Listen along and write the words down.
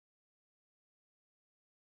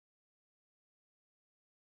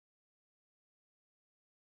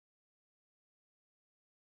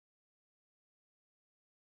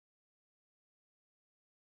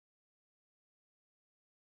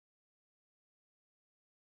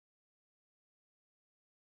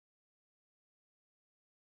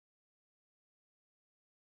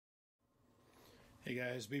Hey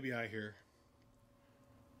guys, BBI here.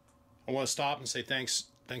 I want to stop and say thanks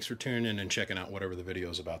for tuning in and checking out whatever the video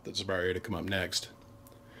is about that's about ready to come up next.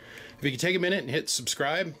 If you could take a minute and hit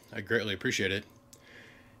subscribe, I'd greatly appreciate it.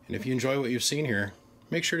 And if you enjoy what you've seen here,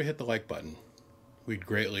 make sure to hit the like button. We'd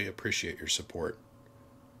greatly appreciate your support.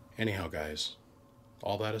 Anyhow guys,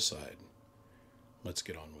 all that aside, let's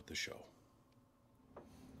get on with the show.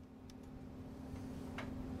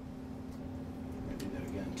 I'm gonna do that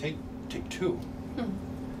again. Take two.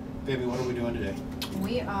 Baby, what are we doing today?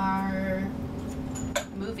 We are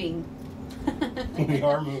moving. We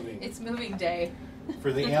are moving. It's moving day.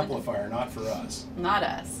 For the amplifier, not for us. Not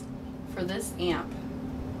us. For this amp.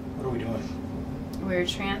 What are we doing? We're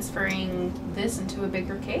transferring this into a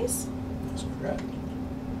bigger case. That's correct.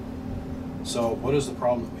 So, what is the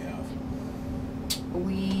problem that we have?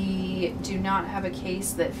 We do not have a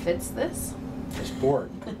case that fits this. This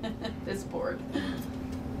board. This board.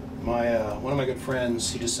 One of my good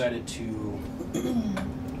friends, he decided to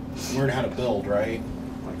learn how to build, right?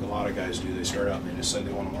 Like a lot of guys do. They start out and they decide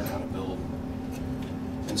they want to learn how to build.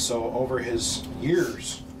 And so over his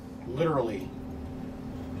years, literally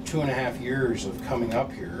 2.5 years of coming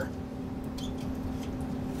up here,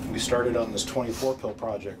 we started on this 24 pill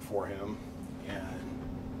project for him. And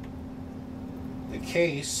the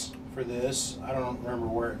case for this, I don't remember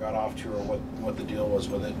where it got off to or what the deal was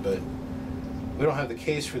with it, but we don't have the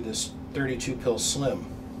case for this 32 pill slim.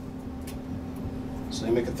 So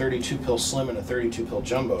they make a 32 pill slim and a 32 pill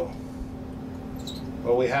jumbo.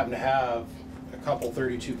 Well, we happen to have a couple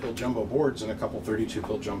 32 pill jumbo boards and a couple 32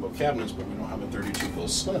 pill jumbo cabinets, but we don't have a 32 pill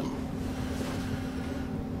slim.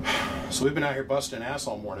 So we've been out here busting ass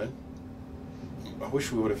all morning. I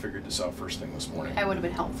wish we would have figured this out first thing this morning. That would have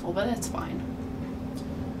been helpful, but it's fine.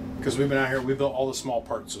 Because we've been out here, we built all the small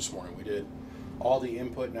parts this morning. We did all the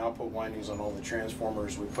input and output windings on all the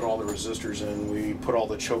transformers. We put all the resistors in. We put all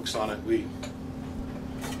the chokes on it.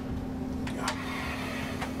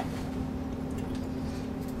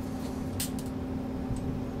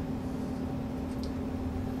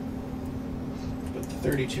 But the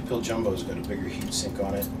 32 pill jumbo's got a bigger heat sink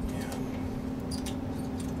on it,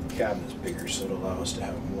 and the cabinet's bigger, so it'll allow us to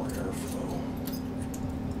have more airflow.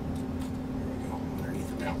 There we go,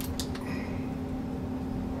 underneath it now.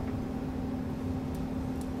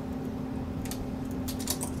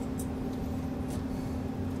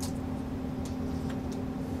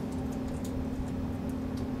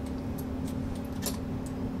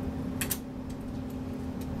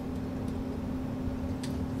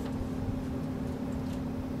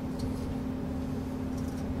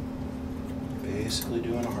 Basically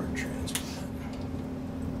doing a heart transplant.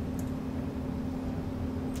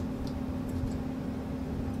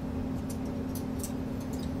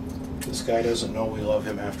 This guy doesn't know we love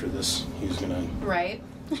him after this. He's gonna... Right?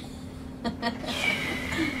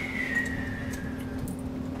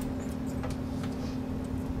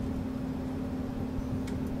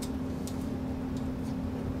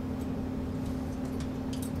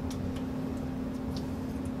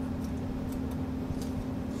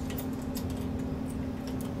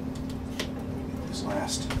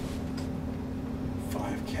 Last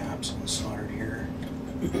 5 caps unsoldered here.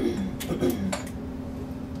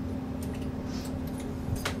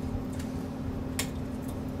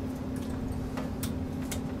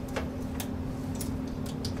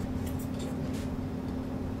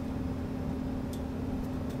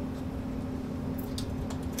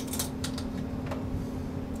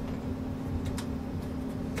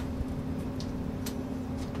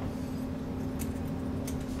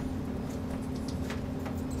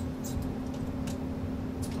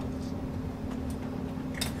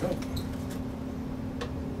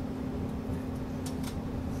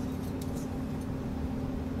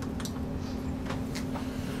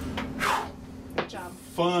 Good job.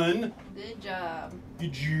 Fun. Good job.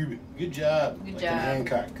 Good job. Good job. Good like job. An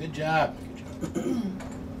Hancock. Good job. Good job.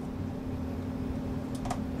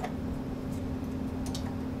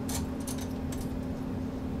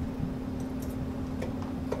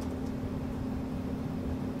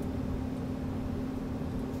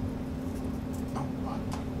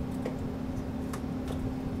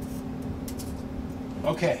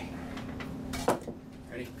 Okay.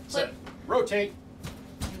 Ready? Set. Rotate.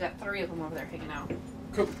 You got 3 of them over there hanging out.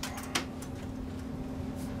 Cool.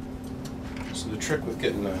 So the trick with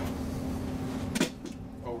getting the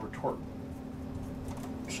over torque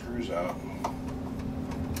screws out,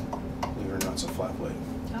 believe it or not, it's a flat blade.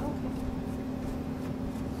 Oh,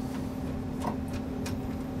 okay.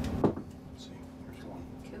 Let's see, here's one.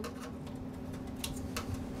 Cool.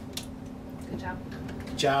 Good job.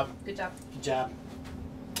 Good job. Good job. Good job.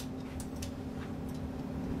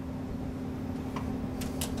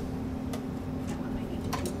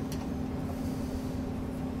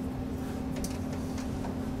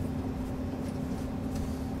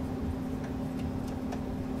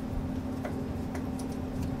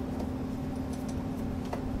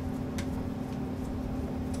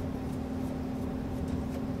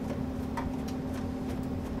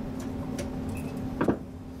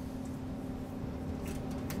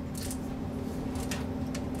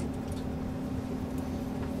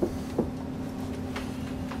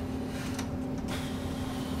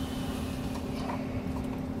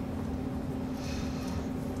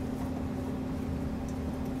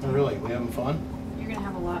 Oh, really? We having fun? You're gonna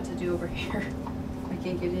have a lot to do over here. I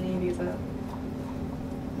can't get any of these up.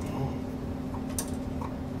 Oh.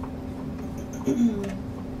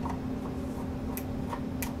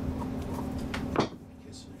 Okay,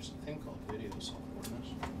 so there's a thing called video self-awareness.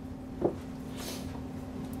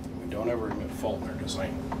 And we don't ever admit fault in our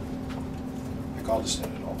design. Like, I'll just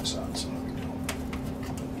edit all this out, it's not a big deal.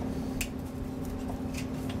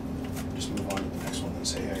 Just move on to the next one and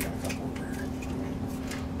say, hey, I got a couple over here.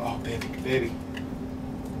 Oh, baby, baby.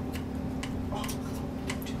 Oh,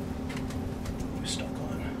 we're stuck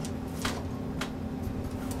on.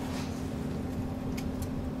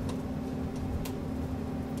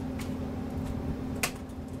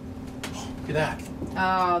 Oh, look at that.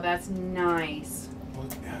 Oh, that's nice.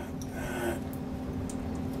 Look at that.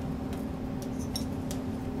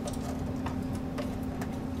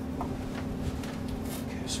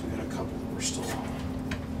 Okay, so we got a couple that we're still on.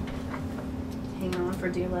 Hang on for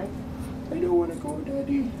dear life. I don't want to go,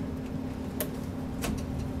 Daddy.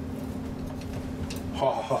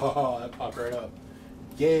 Oh, that popped right up.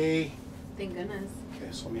 Yay. Thank goodness. Okay,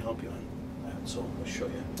 so let me help you on that. So I'll show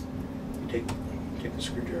you. You take the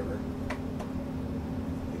screwdriver.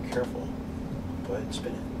 Be careful. Go ahead and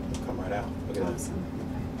spin it. It'll come right out. Look at Awesome.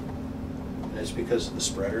 that. And it's because of the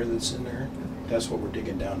spreader that's in there. That's what we're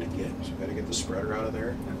digging down to get. So we got to get the spreader out of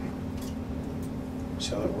there. Okay. See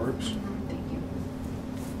how that works? Mhm, thank you.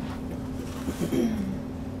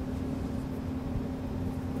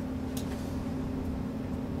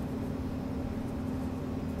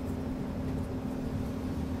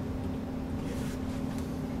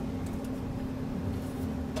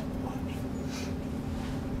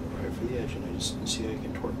 Right for the edge, and I just see how you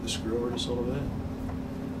can torque the screw over just a little bit.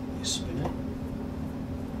 You spin it.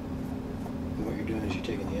 And what you're doing is you're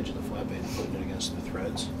taking the edge of the flatbed and putting it against the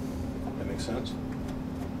threads. That makes sense?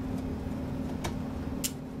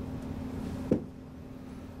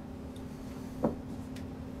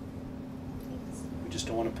 We just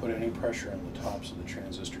don't want to put any pressure on the tops of the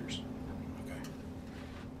transistors. Okay.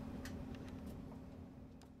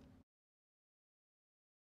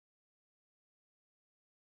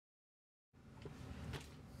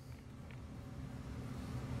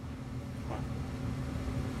 Come on.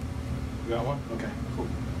 You got one? Okay, cool.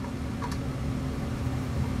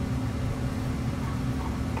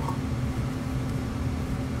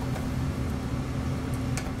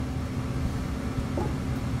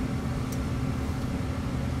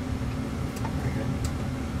 Very good.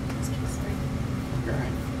 Let's keep straight. You're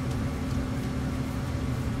right.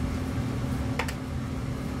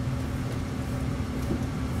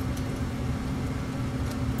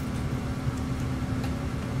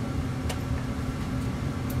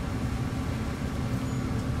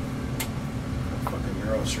 Fucking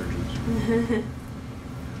neurosurgeons. Okay.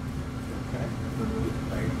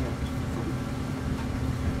 There you go.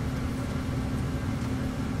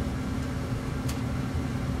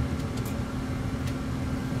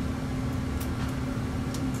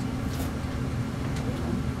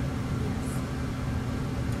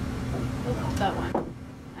 Oh, that one.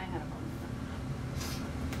 I had a problem with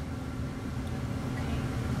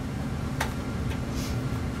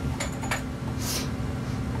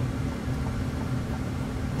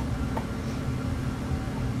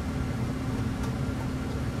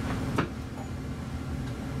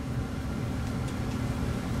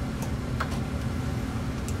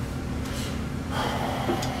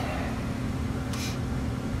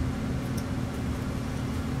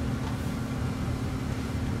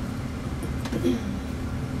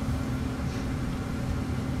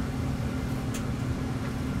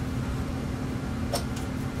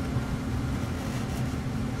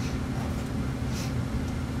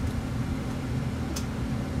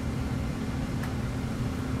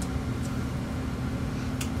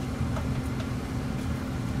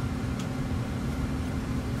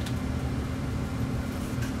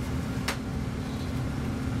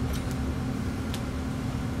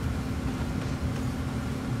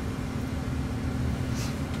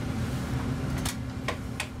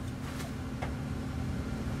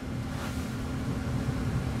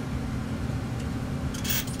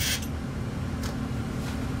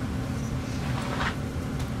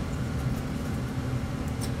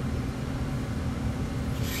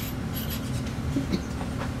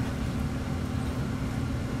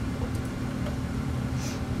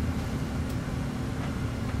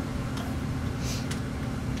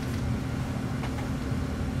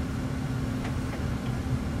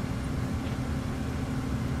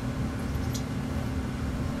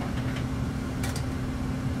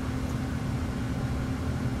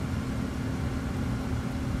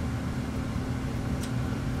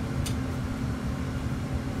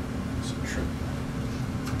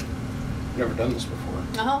Never done this before.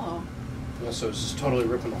 Oh, Yeah, so it's just totally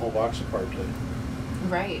ripping the whole box apart to,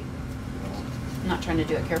 right. you know. I'm not trying to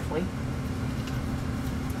do it carefully.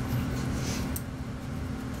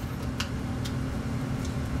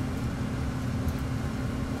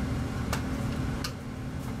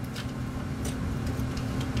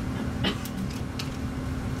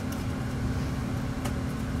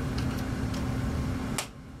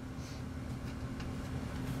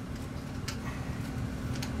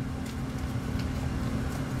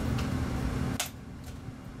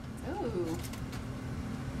 Ooh.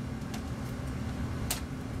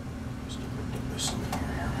 Just put this in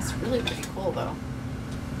here. That's really pretty cool, though.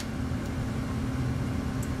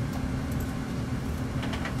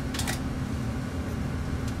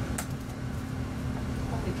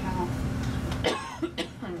 Holy cow.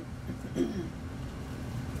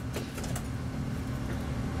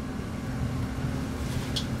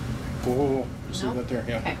 Whoa, just leave Nope. that there,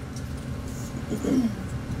 yeah. Okay.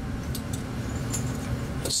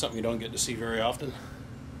 That's something you don't get to see very often.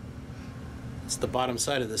 It's the bottom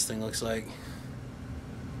side of this thing, looks like.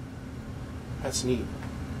 That's neat.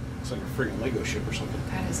 Looks like a friggin' Lego ship or something.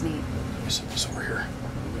 That is neat. Let me set this over here.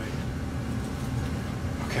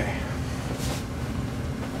 Okay.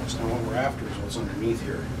 So now what we're after is what's underneath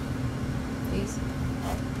here. These.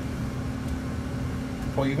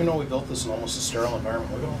 Well, even though we built this in almost a sterile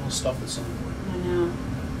environment, look at all the stuff that's in there. I know.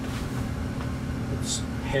 It's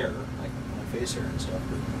hair, like my face hair and stuff.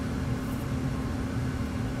 But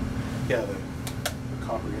yeah, the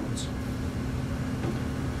copper units.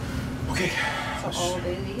 Okay. So all of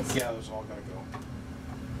these? Yeah, those all gotta go.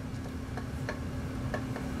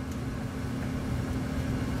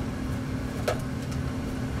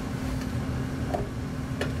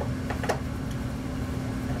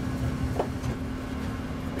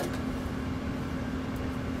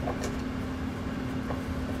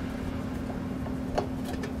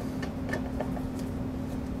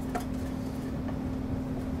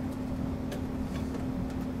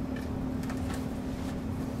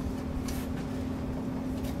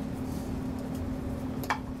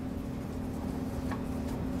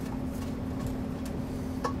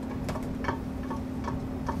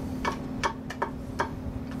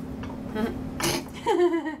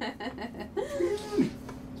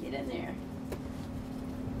 Get in there.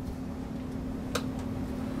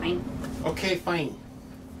 Fine. Okay, fine.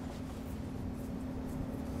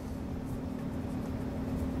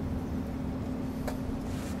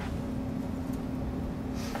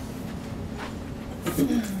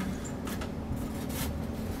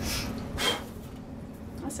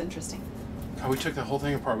 That's interesting. Oh, we took the whole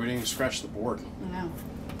thing apart. We didn't even scratch the board. I know.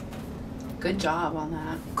 Good job on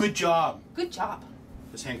that. Good job. Good job.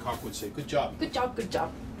 As Hancock would say, good job. Good job, good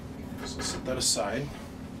job. So set that aside.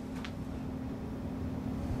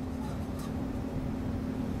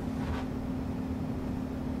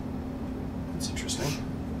 That's interesting.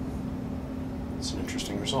 It's an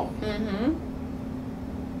interesting result. Mm-hmm.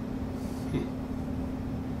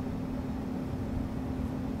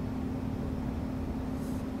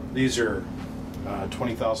 These are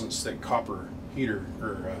 20 thousandths thick copper heater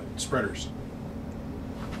or spreaders.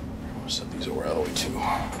 I'll set these over out of the way too.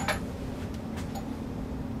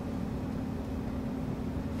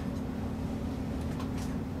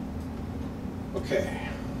 Okay.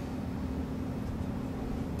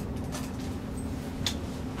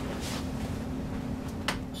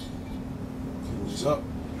 Clean these up.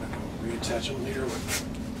 I'll reattach them later with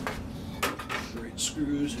the right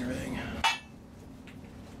screws and everything.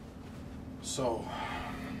 So,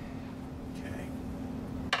 okay.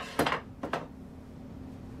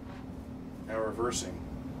 Now reversing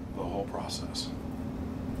the whole process.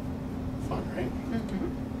 Fun, right? Mm-hmm.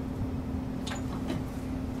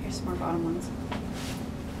 Here's some more bottom ones.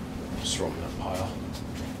 Just throw them in that pile.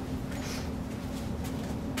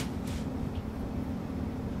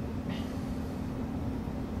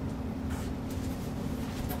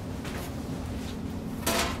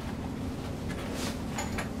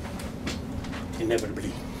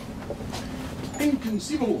 Inevitably.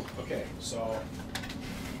 Inconceivable. Okay, so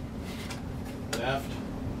left,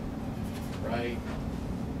 right,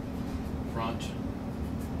 front,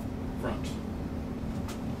 front.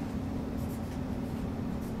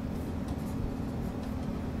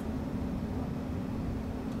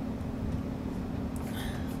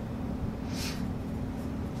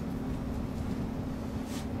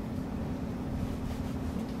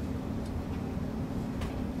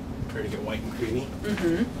 Ready to get white and creamy?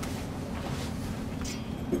 Mm-hmm.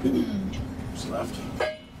 Just left.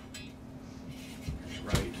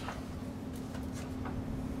 Right.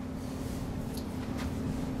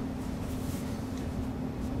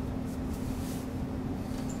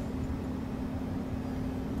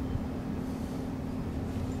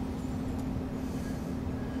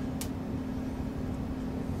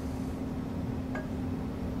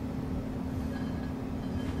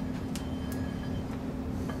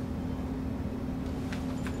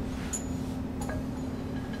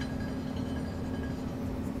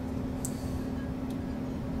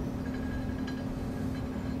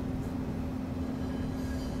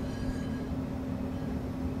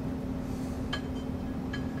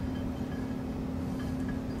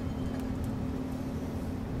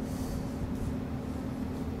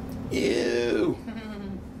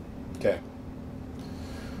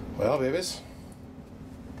 Well, babies,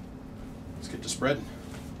 let's get to spreading.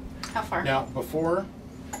 How far? Now, before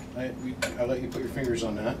I let you put your fingers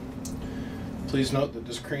on that, please note that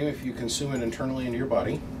this cream, if you consume it internally into your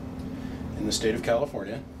body in the state of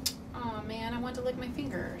California, Oh man, I want to lick my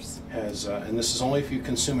fingers. has, and this is only if you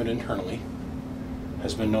consume it internally,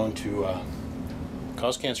 has been known to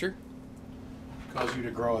cause cancer, cause you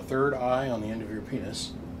to grow a third eye on the end of your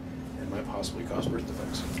penis, and might possibly cause birth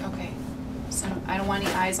defects. Okay. So I don't want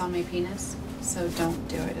any eyes on my penis, so don't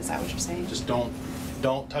do it. Is that what you're saying? Just don't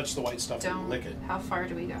touch the white stuff don't and lick it. How far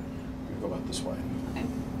do we go? We go about this way. Okay.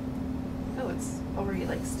 Oh, it's already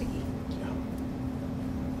like sticky. Yeah.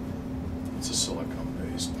 It's a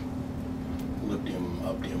silicone-based lithium,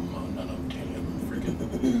 nonobtainium,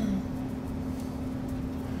 freaking.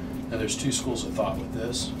 Now, there's two schools of thought with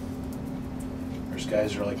this. There's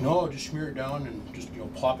guys that are like, no, just smear it down and just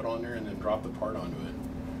plop it on there and then drop the part onto it.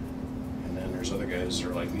 And then there's other guys that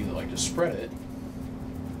are like me that like to spread it.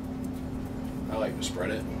 I like to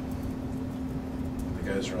spread it. The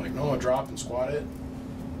guys are like, no, drop and squat it.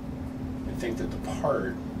 I think that the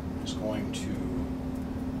part is going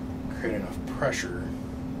to create enough pressure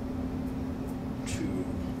to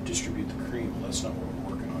distribute the cream. Well, that's not what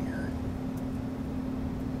we're working on here.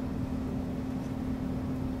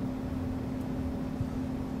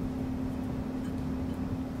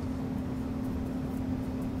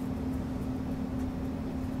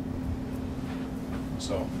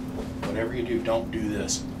 So, whatever you do, don't do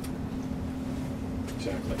this.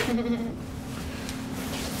 Exactly.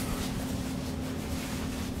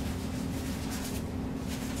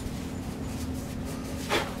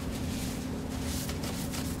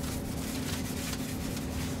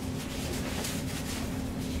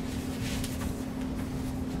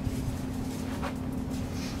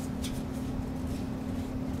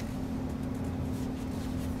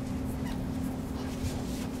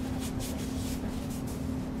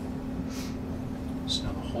 So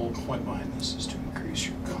now the whole point behind this is to increase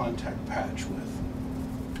your contact patch with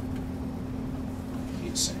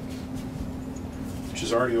heat sink, which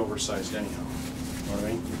is already oversized anyhow. You know what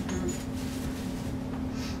I mean?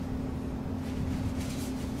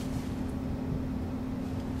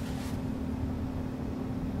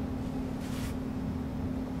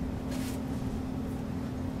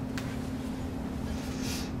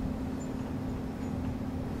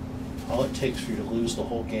 All it takes for you to lose the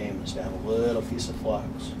whole game is to have a little piece of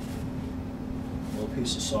flux, a little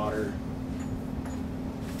piece of solder,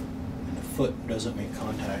 and the foot doesn't make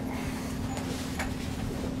contact.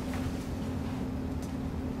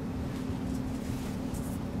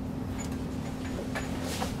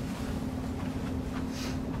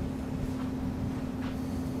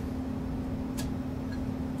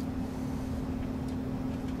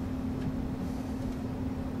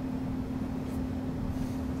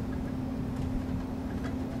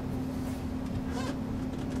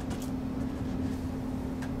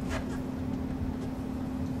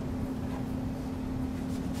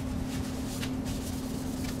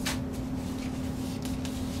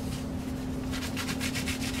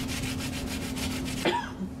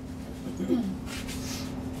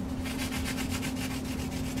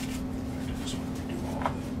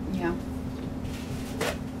 Yeah.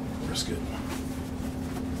 Risk it.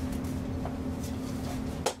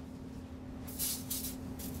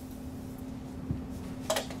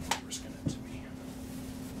 Risking it to me.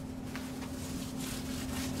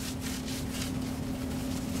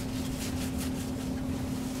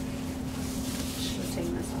 Should have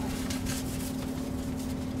taken this off.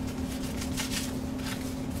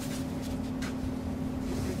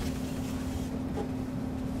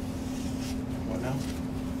 What now?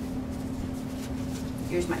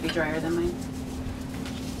 Yours might be drier than mine.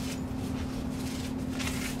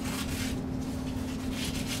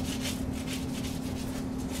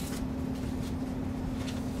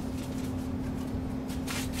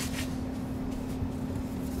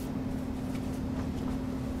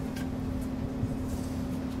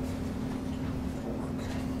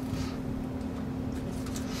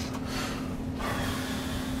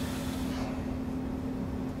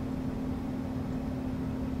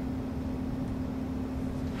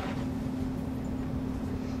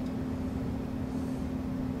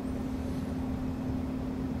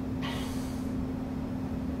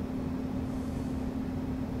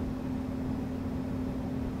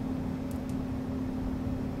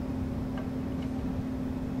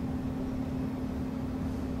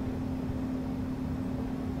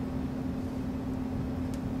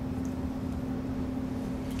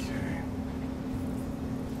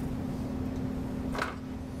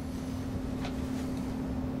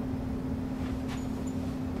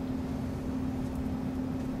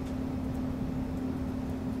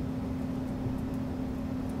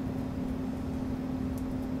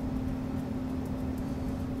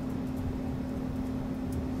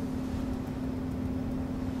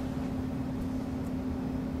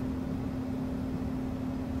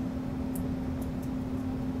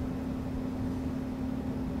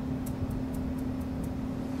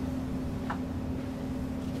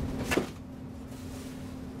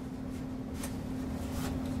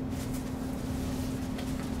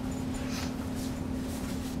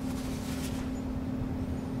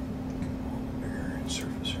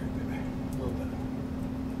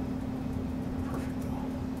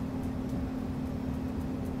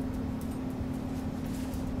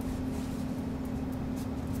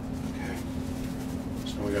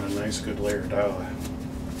 we got a nice good layer of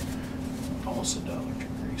almost a dielectric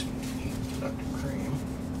grease, but neat conductive cream.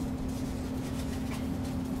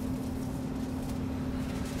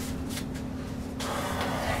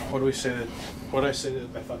 What do we say that? What did I say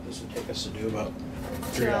that I thought this would take us to do about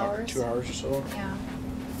 2 hours. 2 hours or so? Yeah.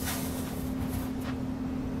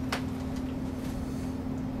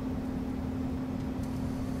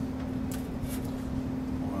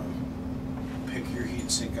 Pick your heat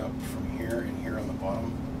sink up from here and here on the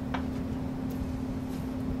bottom.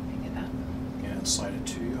 Pick it up. Yeah, and slide it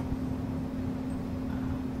to you.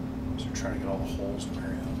 So we're trying to get all the holes to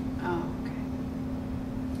marry up. Oh, okay.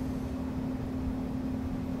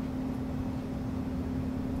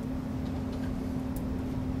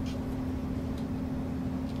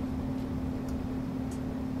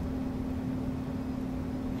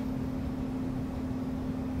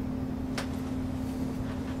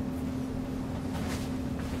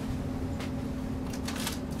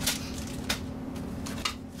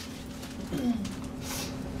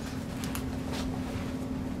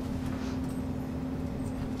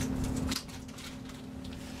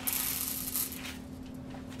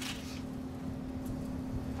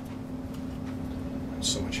 I'm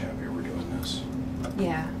so much happier we're doing this.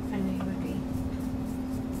 Yeah, I knew you would be.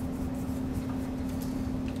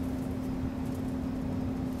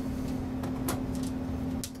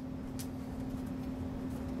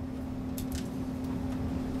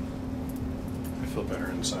 I feel better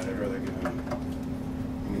inside. I'd rather get in. I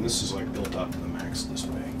mean, this is like built up to the max this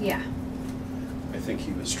way. Yeah. I think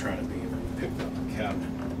he was trying to be, when he picked up the cabinet,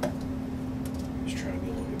 he was trying to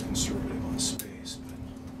be a little bit conservative on space, but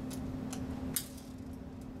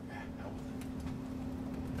yeah, hell with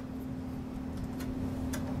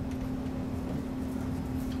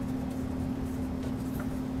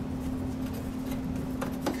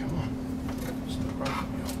it. Come on. Stop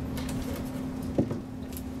rocking me out.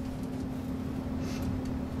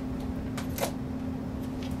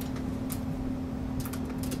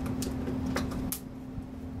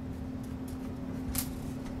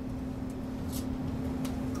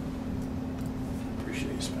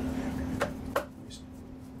 Appreciate you spending the afternoon. Waste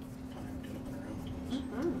time diddling around with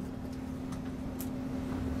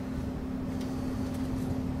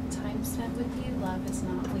this. Time spent with you, love is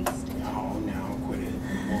not wasted. Oh, now quit it.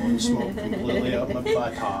 Blowing smoke completely up my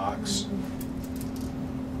buttocks.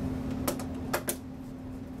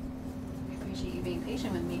 I appreciate you being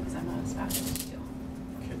patient with me because I'm not as fast as you.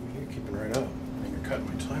 Kidding me? You're keeping right up. I mean, you're cutting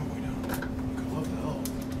my time way down. Look, I love the help.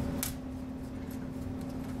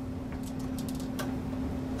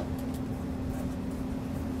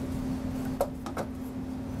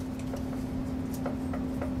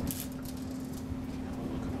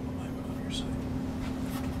 Look at the alignment on your side.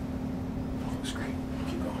 That looks great.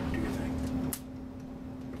 Keep going. Do your thing.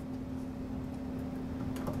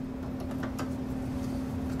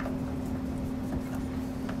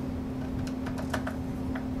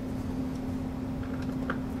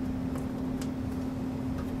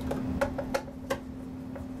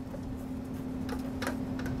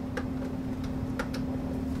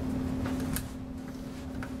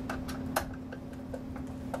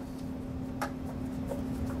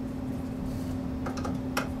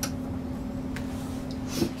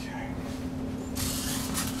 Okay.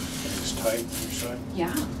 Everything's tight on your side.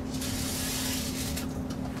 Yeah.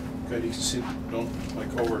 Good. You can see. Don't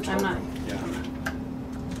like over it's I'm not- open. Yeah.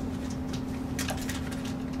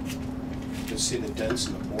 You can see the dents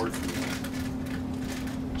in the board from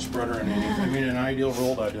the spreader and anything. I mean, in an ideal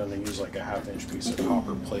world, I'd only use like a 1/2 inch piece of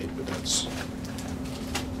copper plate, but that's.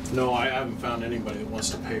 No, I haven't found anybody that wants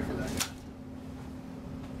to pay for that yet.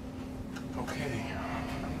 Okay.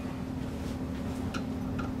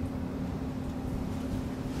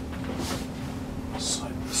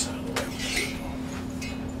 Slide this out of the way.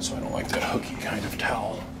 So I don't like that hooky kind of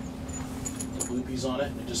towel. The loopies on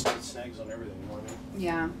it, and it just snags on everything, you know what I mean?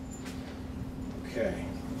 Yeah. Okay.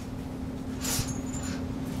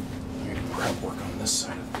 I'm gonna prep work on this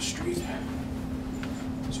side of the street.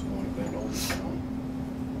 So we want to bend all these down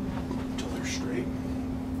until they're straight.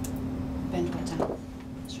 Bend what down?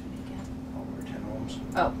 Let's try it again. Over 10 ohms.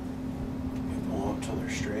 Oh. You pull up till they're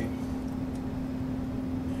straight.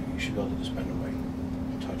 And you should be able to just bend them by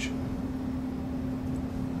touching.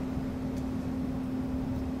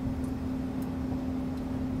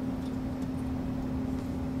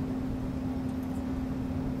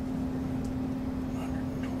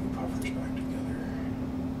 Puffers back together.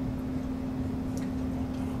 Get them all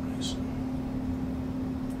done up nice and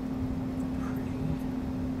pretty.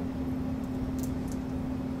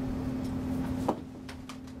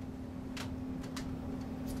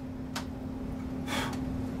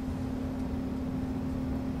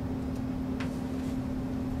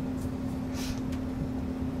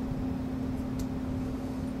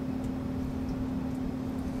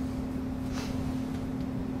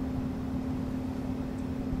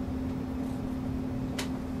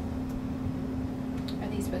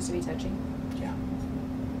 supposed to be touching? Yeah.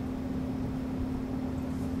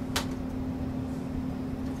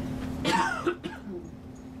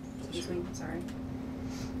 Excuse me, sorry.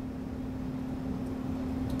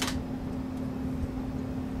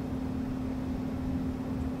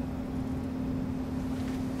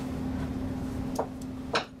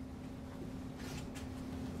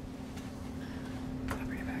 I'll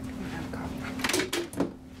bring it back. I'm gonna have a coffee.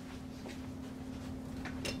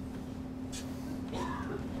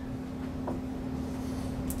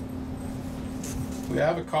 We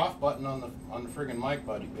have a cough button on the friggin' mic,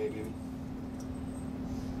 buddy, baby.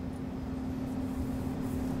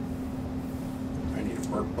 I need a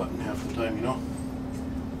burp button half the time, you know.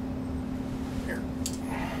 Here.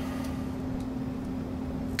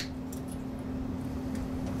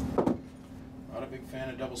 Not a big fan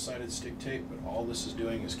of double-sided stick tape, but all this is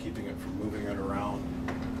doing is keeping it from moving it around.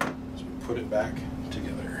 So we put it back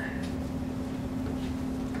together.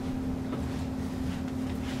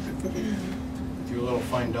 With your little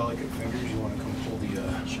fine, delicate fingers, you want to come pull the.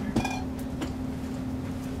 Sure.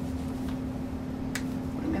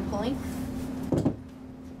 What am I pulling?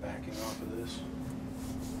 Backing off of this.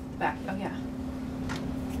 Back. Oh yeah.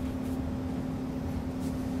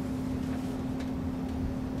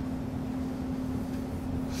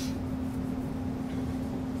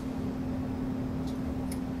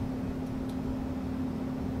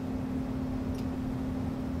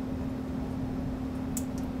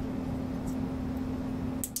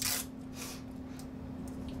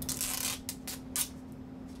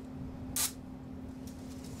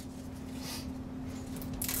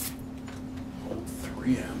 Old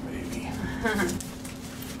 3M, baby.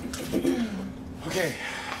 Okay.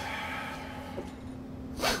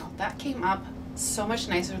 Wow, that came up so much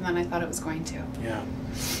nicer than I thought it was going to. Yeah.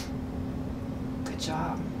 Good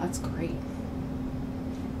job. That's great.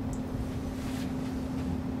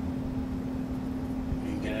 You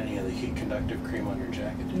didn't get any of the heat conductive cream on your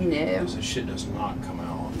jacket, did you? No. Because this shit does not come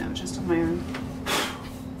out. No, just on my arm.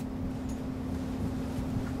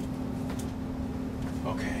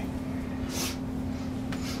 Okay.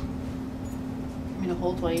 I'm gonna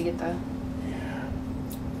hold while you get the. Yeah.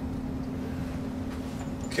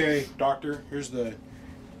 Okay, doctor, here's the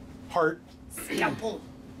heart. Scalpel.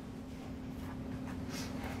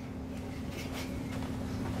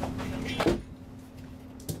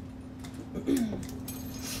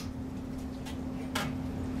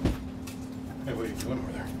 Hey, what are you doing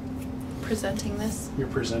over there? Presenting this. You're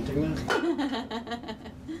presenting this?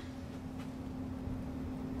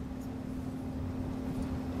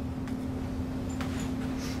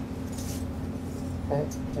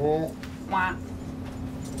 Wah.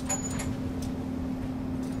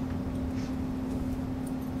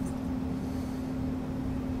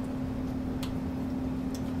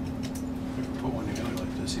 We can put one together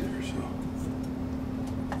like this either, so.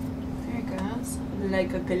 There it goes.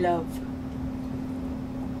 Like a glove.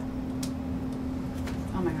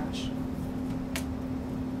 Oh my gosh.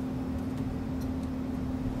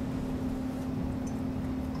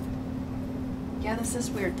 Yeah, this is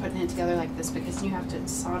weird putting it together like this because you have to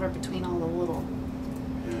solder between all the little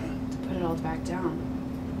Yeah. to put it all back down.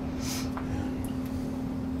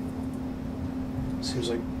 Seems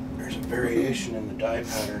like there's a variation in the dye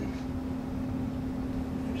pattern.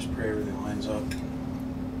 I just pray everything lines up.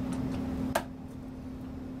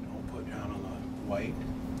 Don't put down on the white.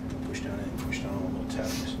 Push down in, push down on the little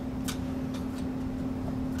tabs.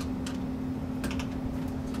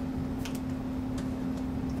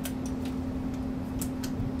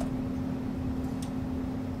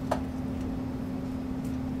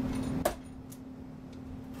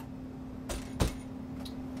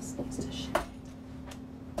 This needs to shake.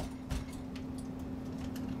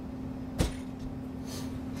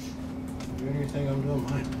 Doing your thing, I'm doing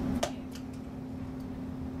mine.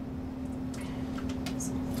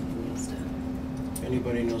 So it needs to. If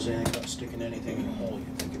anybody knows anything about sticking anything in a hole,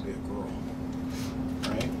 you'd think it'd be a girl.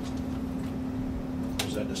 Right? Or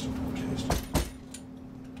is that just a protest?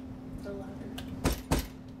 The leather.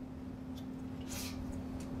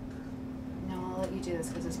 No, I'll let you do this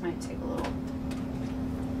because this might take a little.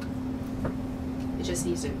 It just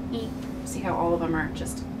needs to eat. See how all of them are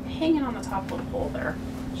just hanging on the top little hole there.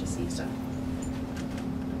 It just needs to.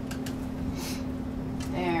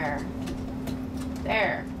 There.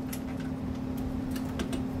 There.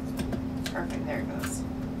 Perfect. There it goes.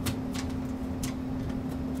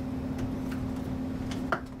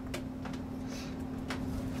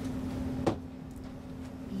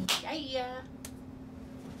 Yeah.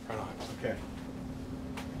 Right on. Okay.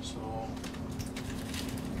 So.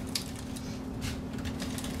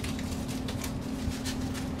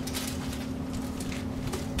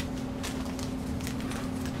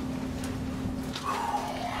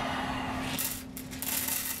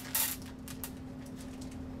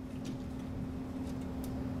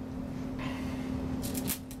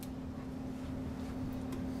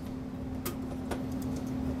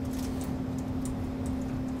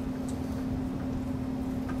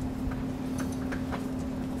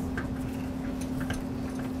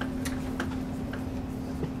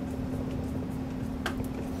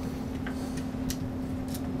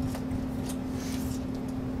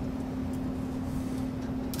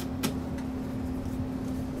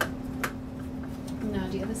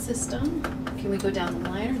 done. Can we go down the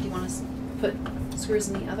line, or do you want to put screws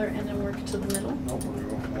in the other end and work to the middle? Nope, we're gonna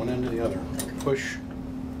go one end to the other. Push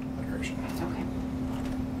that direction. Okay.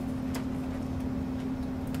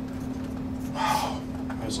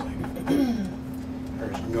 I was like,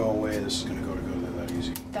 there's no way this is gonna go that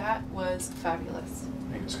easy. That was fabulous.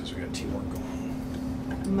 I think it's because we got teamwork going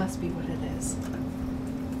on. It must be what it is.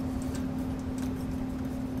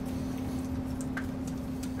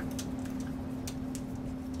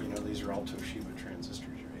 You know, these are all Toshiba transistors,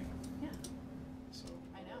 right? Yeah. So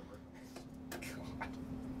I know. God.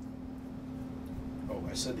 Oh,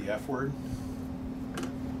 I said the F word.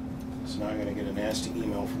 So now I'm gonna get a nasty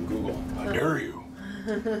email from Google. How dare you?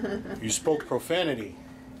 You spoke profanity.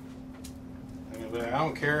 I'm gonna be like, I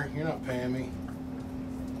don't care. You're not paying me.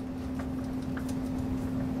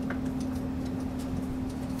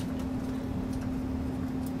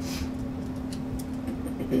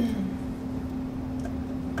 I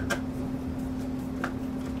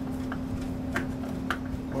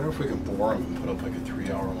wonder if we can bore them and put up like a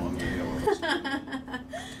 3-hour-long video.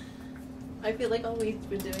 I feel like all we've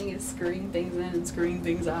been doing is screwing things in and screwing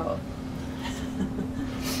things out.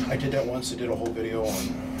 I did that once. I did a whole video on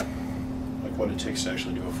like what it takes to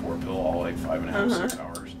actually do a 4-pill, all like 5.5, 6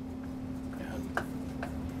 hours. And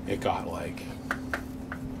it got like,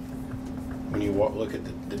 when you look at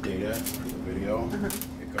the data for the video,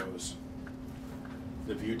 it goes,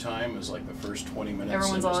 the view time is like the first 20 minutes.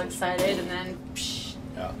 Everyone's all excited and then psh.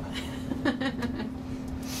 Yeah.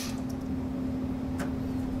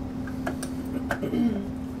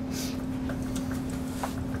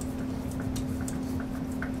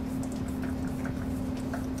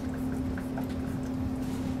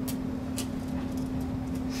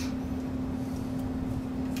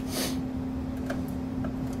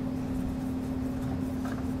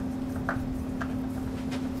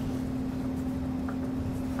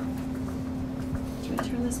 Can we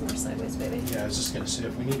turn this more sideways, baby? Yeah, I was just gonna say,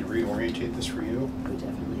 if we need to reorientate this for you, We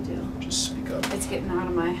definitely do. just speak up. It's getting out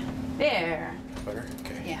of my... There. Better?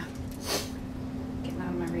 Okay. Yeah. Getting out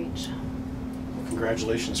of my reach. Well,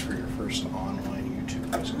 congratulations for your first online YouTube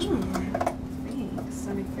business. Oh, thanks.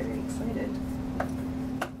 I'm very excited.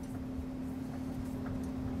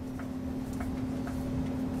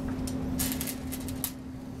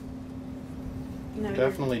 No,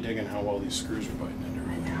 Definitely digging how well these screws are biting into.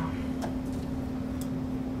 I know.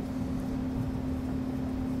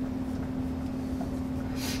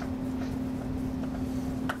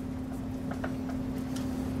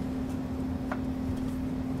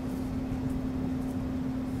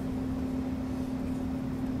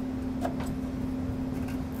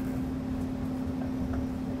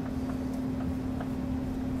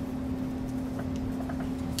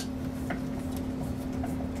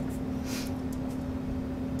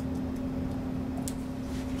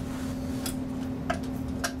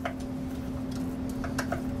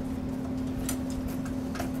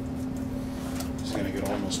 It's gonna get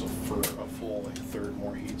almost a full like third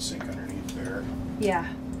more heat sink underneath there.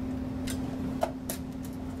 Yeah.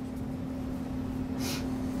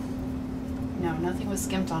 No, nothing was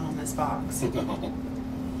skimped on this box. No.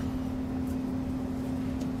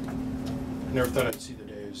 I never thought I'd see the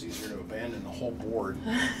day it was easier to abandon the whole board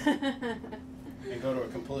and go to a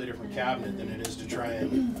completely different cabinet than it is to try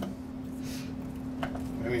and.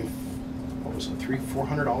 I mean, what was it,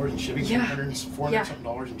 $400 in shipping? Yeah. $400 Yeah. something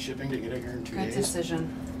dollars in shipping to get it here in 2 Good days. decision.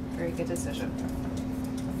 Very good decision.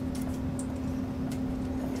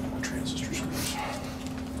 Transistor screws.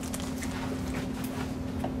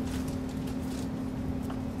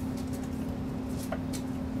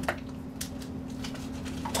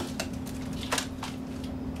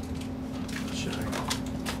 Should I?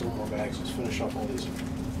 4 more bags. Let's finish off all these.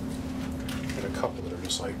 Got a couple that are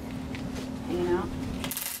just like Hanging out.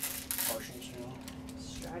 partials, you know.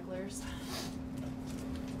 Stragglers.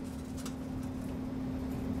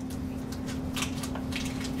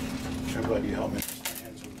 I'm glad you helped me. My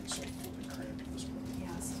hands would have been so flipping cramped at this point.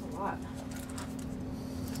 Yeah, this is a lot.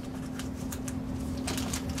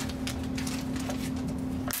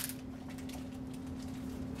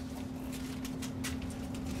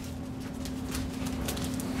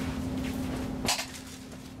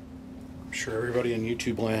 I'm sure everybody in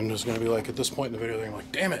YouTube land is going to be like, at this point in the video, they're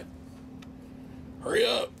like, damn it. Hurry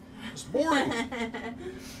up. It's boring.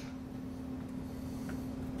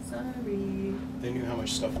 Sorry. They knew how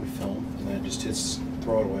much stuff we film, and then it just hits,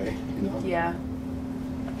 throw it away, you know? Yeah.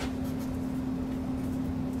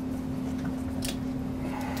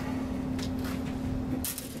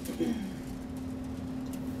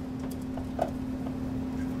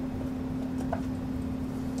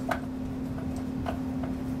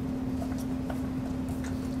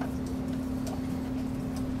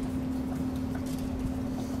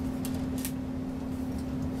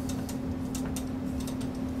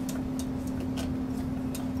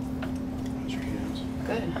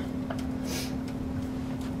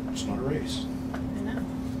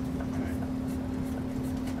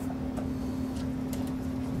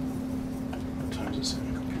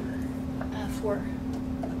 64.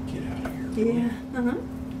 Get out of here. Yeah. Uh-huh.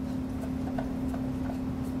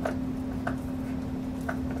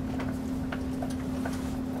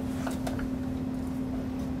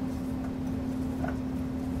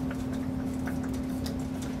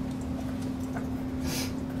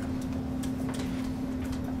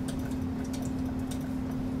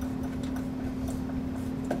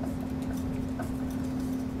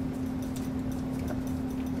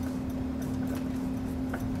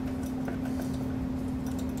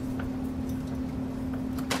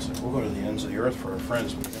 We'll go to the ends of the earth for our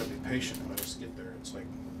friends, but we gotta be patient and let us get there. It's like,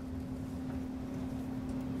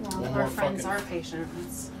 Well, One if more our friends fucking- are patient.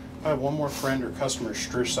 It's, I have one more friend or customer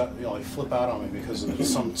stress out, like flip out on me because of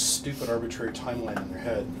some stupid arbitrary timeline in their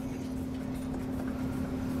head.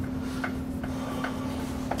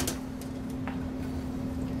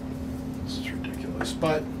 This is ridiculous,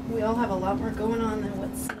 but we all have a lot more going on than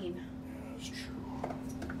what's seen. yeah, it's true.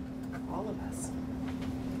 All of us.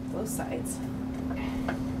 Both sides.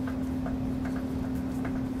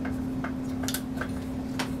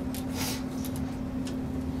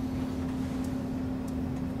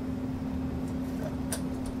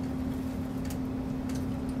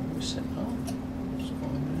 We're sitting up. What's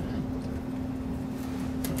going on?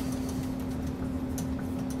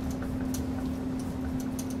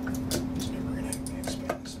 He's never gonna have me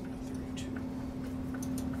expand this into 32.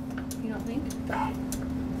 You don't think? God.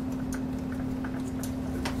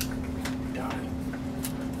 Doubt it.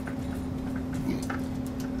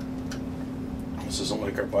 This isn't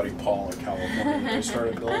like our buddy Paul in California that we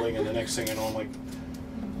started building, and the next thing you know, I'm like,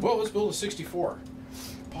 well, let's build a 64.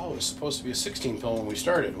 Paul was supposed to be a 16 pill when we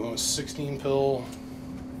started. We went 16 pill,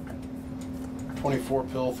 24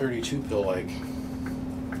 pill, 32 pill. Like,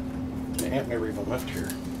 the aunt never even left here.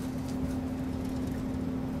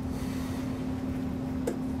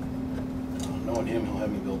 Knowing him, he'll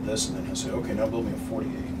have me build this, and then he'll say, okay, now build me a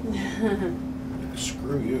 48.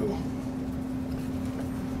 Screw you.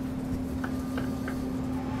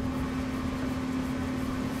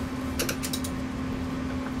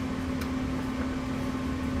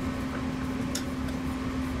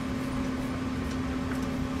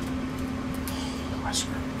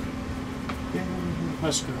 Husker. Yeah,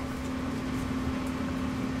 Husker.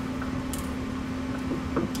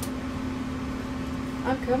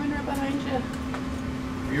 I'm coming right behind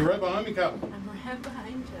you. You're right behind me, Cap. I'm right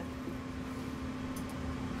behind you.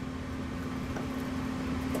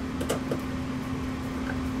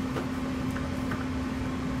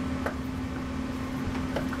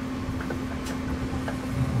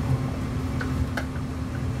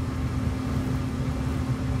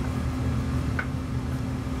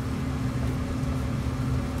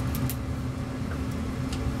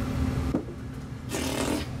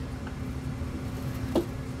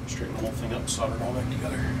 Straighten the whole thing up, solder it all back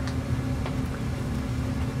together.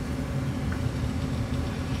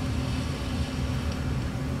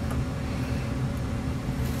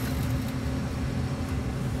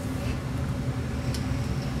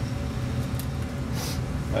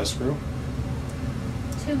 Last screw?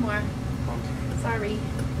 2 more. Okay. Sorry.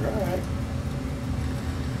 You're alright.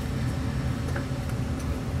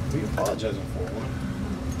 What are you apologizing for? What?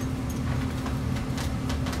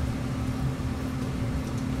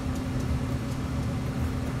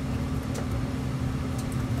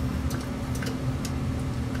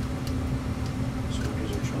 So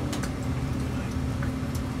here's our children.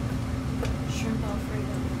 Shrimp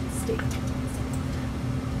Alfredo steak.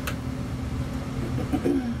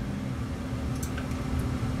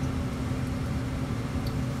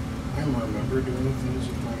 I remember doing things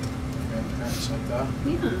with my grandparents like that.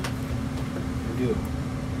 Yeah. I do.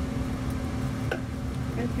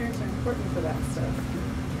 Grandparents are important for that stuff.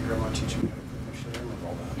 Your grandma teaching me how to cook and shit. I remember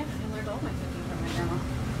all that. Yeah, I learned all my cooking from my grandma.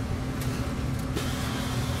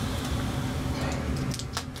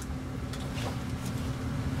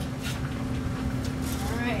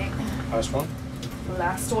 All right. Last one?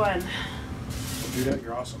 Last one. Do that,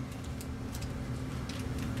 you're awesome.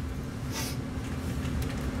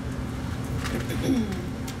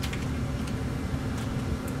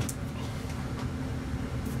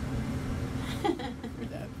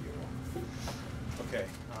 That view. Okay.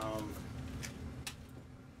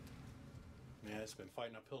 Man, it's been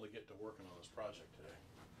fighting uphill to get to working on this project today.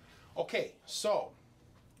 Okay, so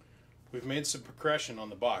we've made some progression on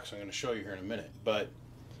the box. I'm going to show you here in a minute, but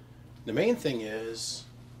the main thing is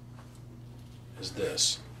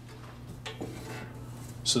this.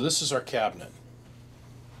 So this is our cabinet.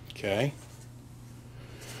 Okay.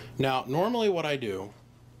 Now, normally what I do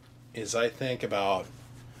is I think about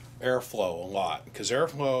airflow a lot, because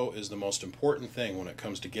airflow is the most important thing when it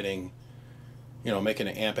comes to getting you know, making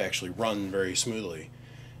an amp actually run very smoothly,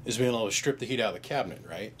 is being able to strip the heat out of the cabinet,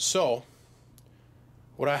 right? So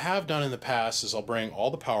what I have done in the past is I'll bring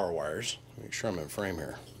all the power wires, make sure I'm in frame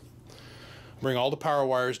here, bring all the power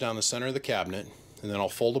wires down the center of the cabinet, and then I'll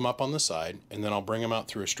fold them up on the side, and then I'll bring them out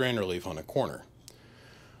through a strain relief on a corner.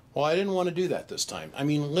 Well, I didn't want to do that this time. I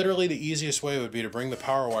mean, literally the easiest way would be to bring the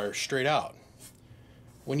power wire straight out.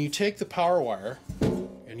 When you take the power wire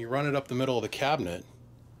and you run it up the middle of the cabinet,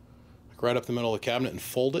 like right up the middle of the cabinet, and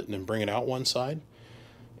fold it and then bring it out one side,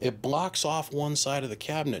 it blocks off one side of the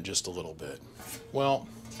cabinet just a little bit. Well,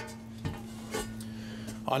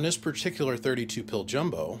 on this particular 32 pill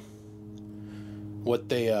jumbo, what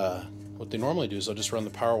they normally do is they'll just run the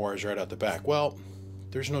power wires right out the back. Well,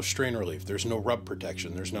 there's no strain relief, there's no rub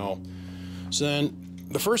protection, there's no. So then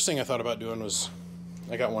the first thing I thought about doing was,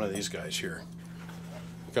 I got one of these guys here.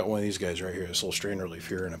 I got one of these guys right here, this little strain relief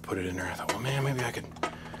here, and I put it in there. I thought, well, man, maybe I could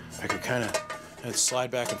kind of, I'd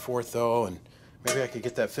slide back and forth though, and maybe I could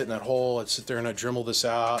get that fit in that hole. I'd sit there and I'd Dremel this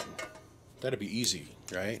out. That'd be easy,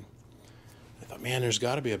 right? I thought, man, there's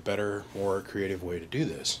got to be a better, more creative way to do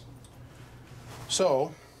this.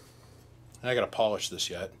 So I got to polish this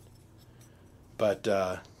yet, but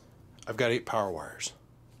I've got 8 power wires.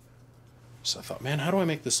 So I thought, man, how do I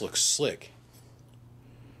make this look slick?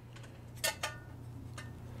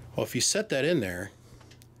 Well, if you set that in there,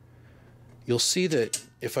 you'll see that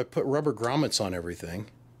if I put rubber grommets on everything,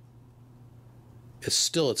 it's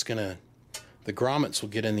gonna, the grommets will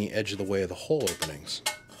get in the edge of the way of the hole openings.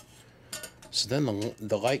 So then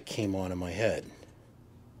the light came on in my head.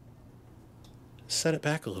 Set it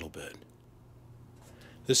back a little bit.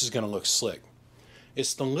 This is gonna look slick.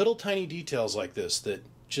 It's the little tiny details like this that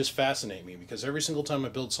just fascinate me, because every single time I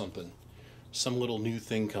build something, some little new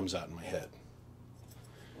thing comes out in my head.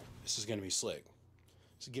 This is gonna be slick.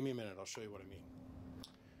 So give me a minute, I'll show you what I mean.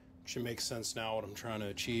 Should make sense now what I'm trying to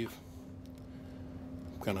achieve.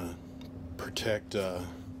 I'm gonna protect the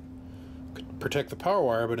power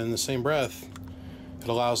wire, but in the same breath, it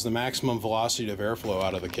allows the maximum velocity of airflow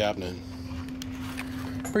out of the cabinet.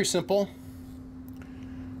 Pretty simple.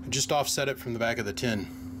 I just offset it from the back of the tin.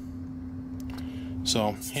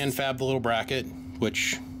 So hand fab the little bracket,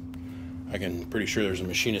 which I can pretty sure there's a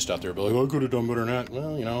machinist out there, but like, oh, I could have done better than that.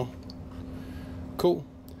 Well, you know, cool.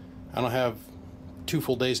 I don't have 2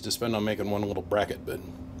 full days to spend on making one little bracket, but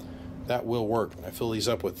that will work. I fill these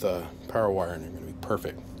up with power wire, and they're going to be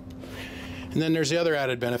perfect. And then there's the other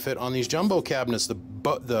added benefit on these jumbo cabinets. The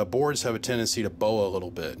boards have a tendency to bow a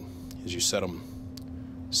little bit as you set them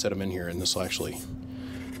in here, and this actually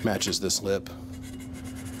matches this lip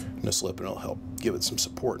and this lip, and it'll help give it some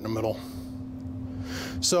support in the middle.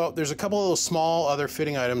 So there's a couple of little small other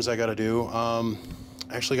fitting items I got to do. I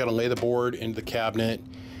actually got to lay the board into the cabinet,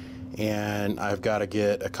 and I've got to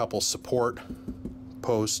get a couple support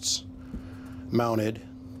posts mounted,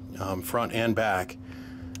 front and back,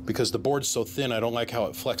 because the board's so thin I don't like how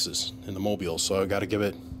it flexes in the mobile, so I've got to give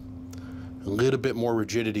it a little bit more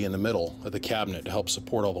rigidity in the middle of the cabinet to help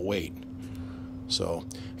support all the weight. So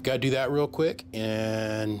I got to do that real quick,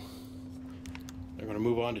 and I'm going to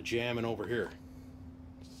move on to jamming over here.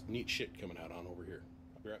 It's neat shit coming out on over here.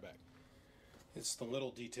 I'll be right back. It's the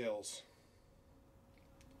little details.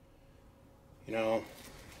 You know,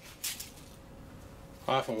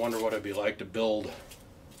 I often wonder what it'd be like to build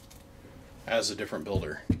as a different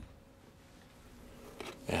builder,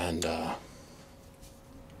 and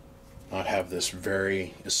not have this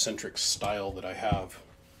very eccentric style that I have.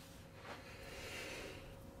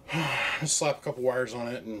 Just slap a couple wires on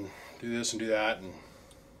it and do this and do that, and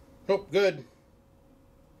nope, good.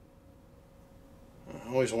 I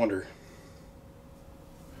always wonder,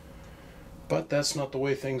 but that's not the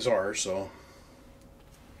way things are, so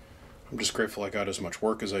I'm just grateful I got as much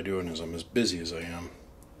work as I do, and as I'm as busy as I am.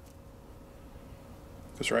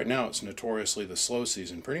 Because right now it's notoriously the slow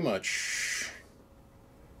season, pretty much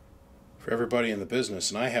for everybody in the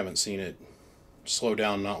business, and I haven't seen it slow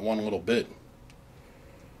down not one little bit.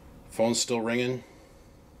 Phone's still ringing,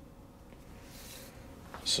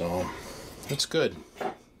 so it's good.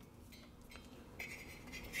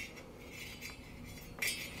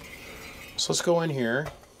 So let's go in here.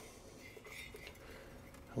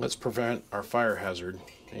 Let's prevent our fire hazard.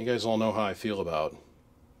 You guys all know how I feel about,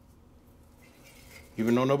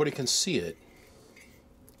 even though nobody can see it,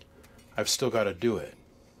 I've still got to do it.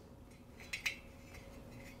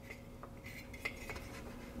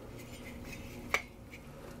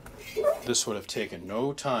 This would have taken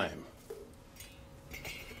no time.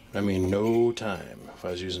 I mean, no time if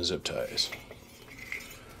I was using zip ties.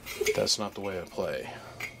 But that's not the way I play.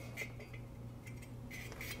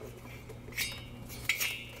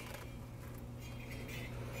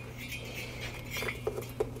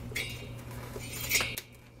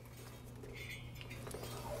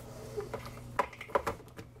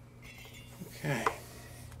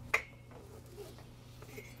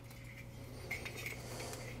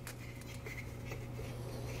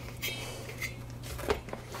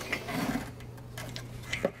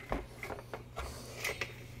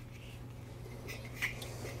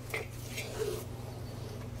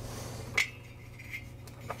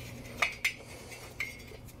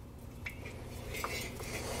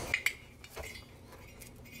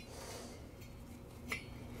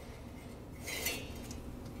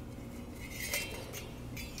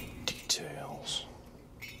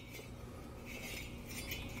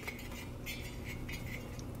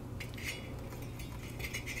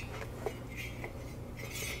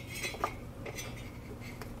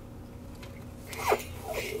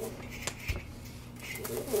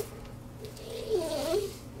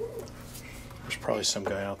 probably some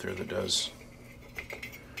guy out there that does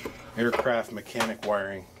aircraft mechanic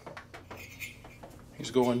wiring.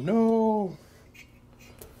 He's going, no,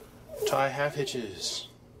 tie half hitches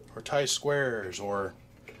or tie squares, or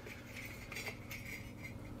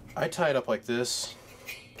I tie it up like this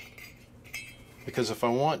because if I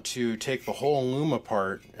want to take the whole loom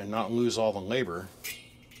apart and not lose all the labor,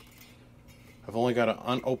 I've only got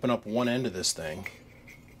to open up one end of this thing,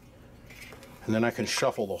 and then I can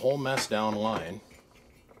shuffle the whole mess down line.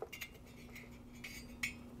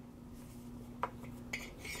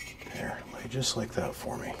 There, lay just like that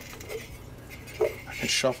for me. I can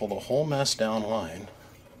shuffle the whole mess down line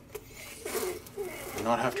and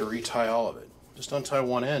not have to retie all of it. Just untie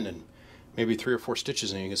one end and maybe 3 or 4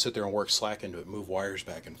 stitches, and you can sit there and work slack into it, move wires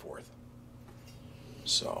back and forth.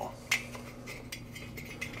 So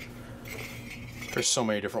there's so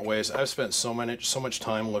many different ways. I've spent so much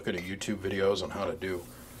time looking at YouTube videos on how to do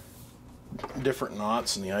different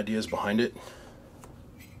knots and the ideas behind it.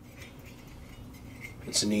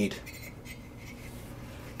 It's neat.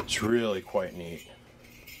 It's really quite neat.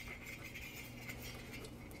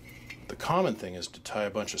 The common thing is to tie a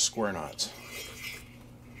bunch of square knots,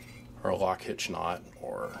 or a lock hitch knot,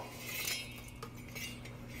 or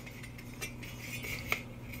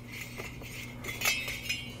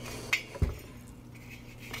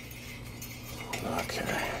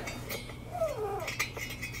okay.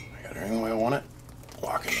 I got everything the way I want it.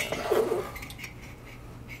 Lock it in.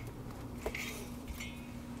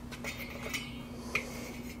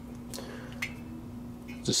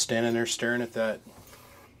 Just standing there staring at that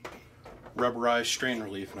rubberized strain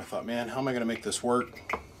relief, and I thought, man, how am I going to make this work?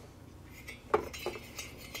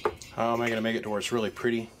 How am I going to make it to where it's really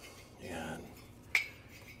pretty? And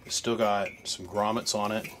it's still got some grommets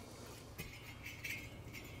on it.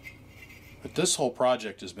 But this whole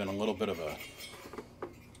project has been a little bit of a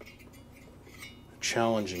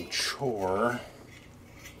challenging chore.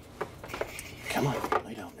 Come on,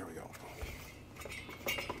 lay down. There we go.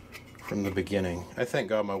 From the beginning. I thank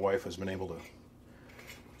God my wife has been able to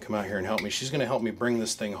come out here and help me. She's going to help me bring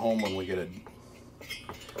this thing home when we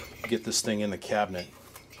get this thing in the cabinet,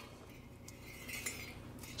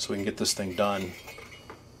 so we can get this thing done.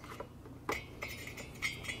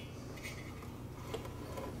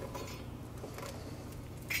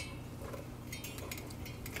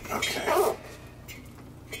 Okay.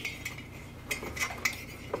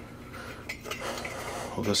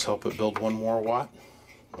 Will this help it build 1 more watt?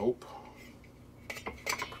 Nope.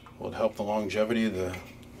 Will it help the longevity of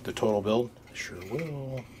the total build? Sure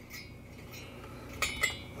will.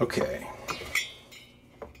 Okay.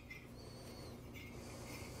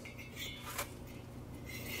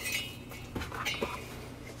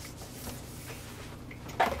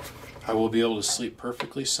 I will be able to sleep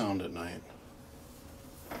perfectly sound at night,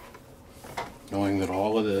 knowing that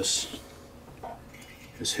all of this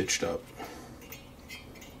is hitched up.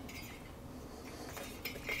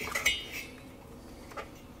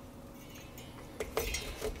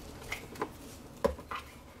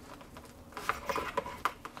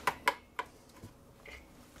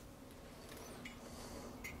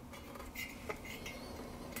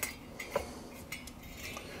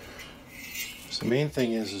 The main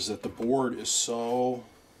thing is that the board is so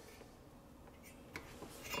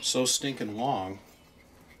stinking long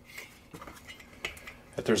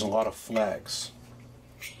that there's a lot of flags.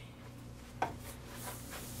 God,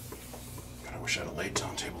 I wish I had a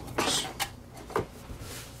lay-down table that was a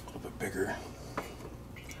little bit bigger.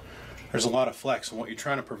 There's a lot of flex, and what you're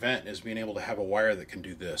trying to prevent is being able to have a wire that can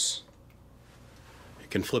do this. It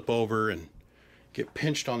can flip over and get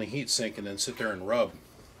pinched on the heat sink and then sit there and rub.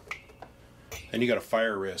 Then you got a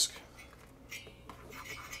fire risk.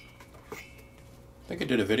 I think I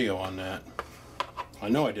did a video on that. I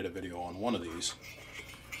know I did a video on one of these.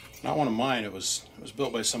 Not one of mine, it was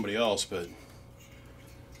built by somebody else, but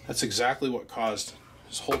that's exactly what caused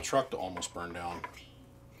his whole truck to almost burn down.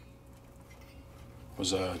 It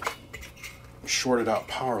was a shorted out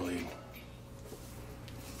power lead.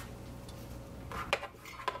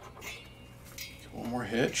 Get one more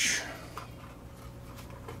hitch.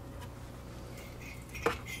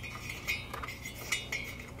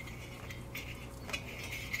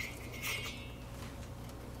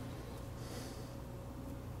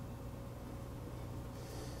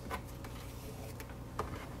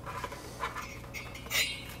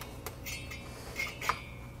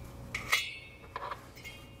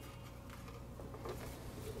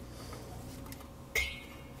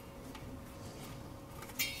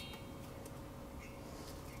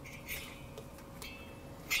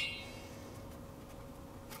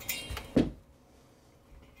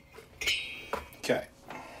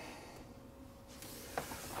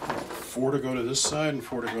 4 to go to this side and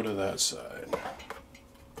 4 to go to that side.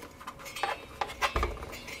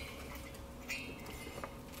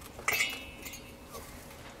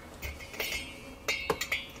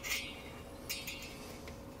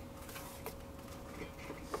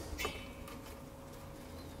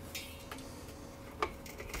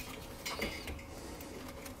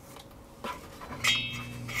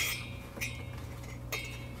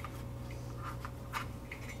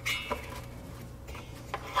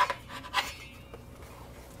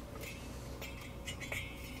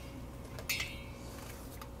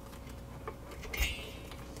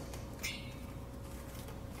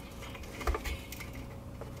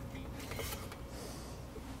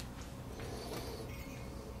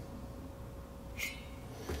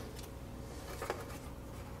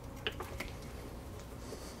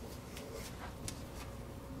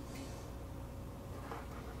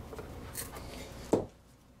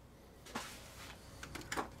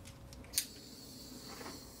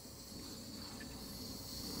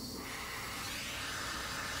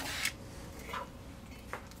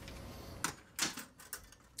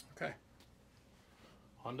 Okay.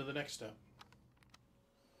 On to the next step.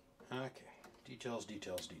 Okay. Details,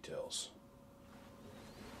 details, details.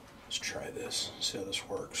 Let's try this. See how this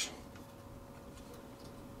works.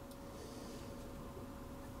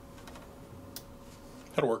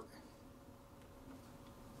 That'll work.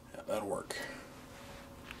 Yeah, that'll work.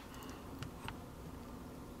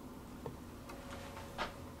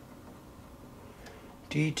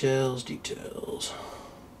 Details, details.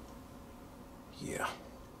 Yeah.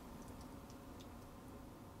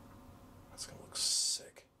 That's gonna look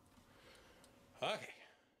sick. Okay,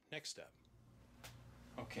 next step.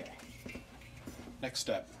 Okay. Next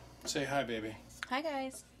step. Say hi, baby. Hi,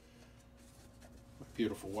 guys. My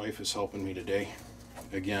beautiful wife is helping me today.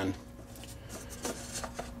 Again.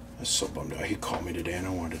 I was so bummed out. He called me today and I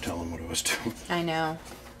wanted to tell him what I was doing. I know.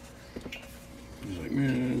 He's like,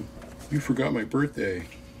 man, you forgot my birthday. I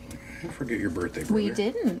didn't forget your birthday, brother. We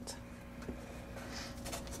didn't.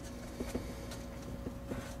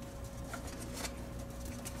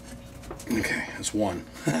 Okay, that's one.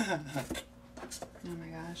 Oh my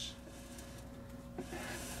gosh.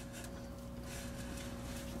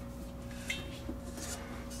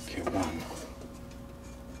 Okay, one.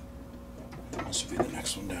 This will be the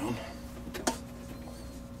next one down.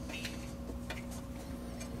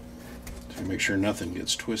 So make sure nothing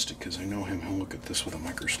gets twisted, because I know him. He'll look at this with a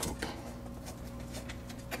microscope.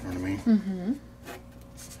 You know what I mean? Mm-hmm.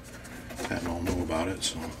 Pat and all know about it,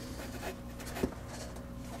 so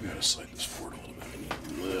we gotta slide this forward a little bit. I need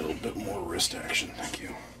a little bit more wrist action. Thank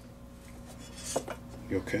you.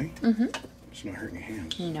 You okay? Mm-hmm. It's not hurting your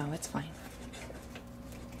hands. No, it's fine.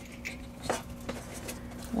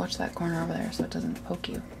 Watch that corner over there so it doesn't poke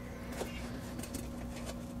you.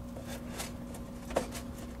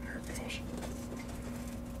 There it goes.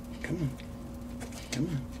 Come on. Come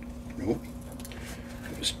on. Nope.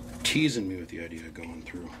 It was teasing me with the idea of going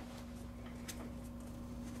through.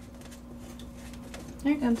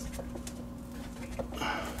 There it comes.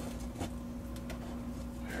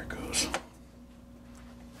 There it goes.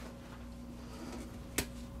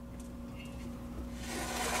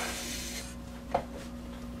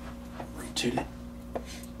 Rotate it.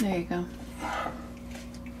 There you go.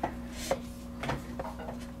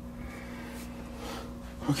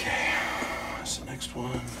 Okay. That's the next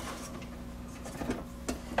one.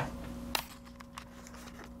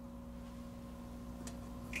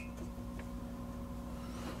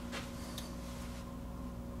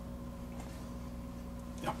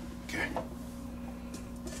 Yep. Okay.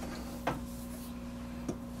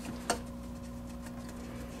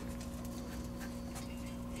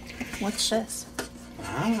 What's this?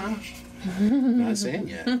 Not saying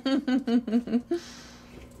yet.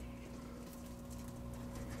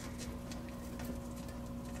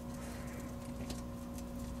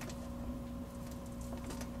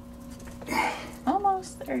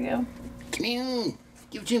 Almost. There you go. Come here.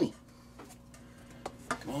 Give it to me.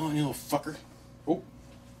 Come on, you little fucker. Oh.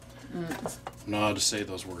 I'm not allowed to say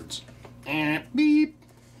those words. Beep.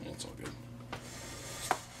 That's all good.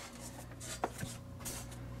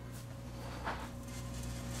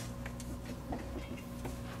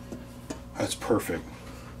 That's perfect.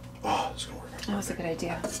 Oh, that's gonna work. That was a good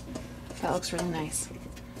idea. That looks really nice.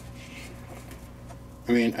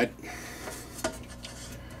 I mean, I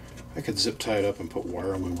could zip tie it up and put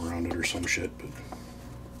wire loom around it or some shit, but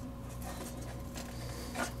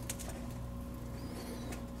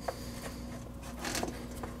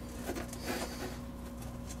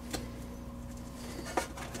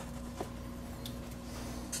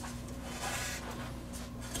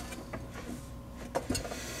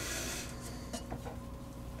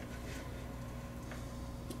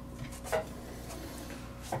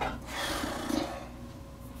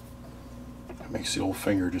Makes the old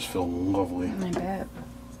finger just feel lovely. I bet.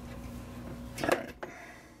 All right.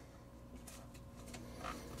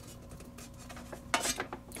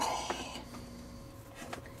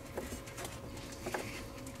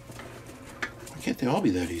 Why can't they all be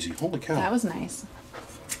that easy? Holy cow. That was nice.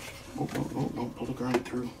 Oh, pull the garnet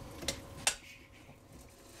through.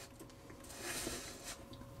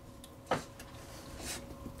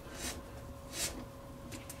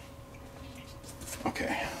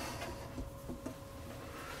 Okay.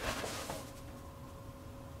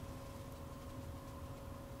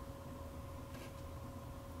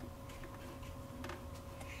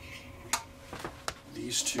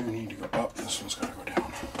 These two need to go up. This one's got to go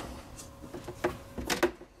down.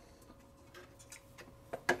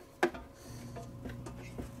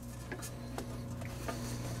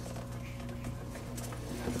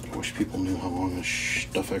 I wish people knew how long this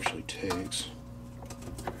stuff actually takes.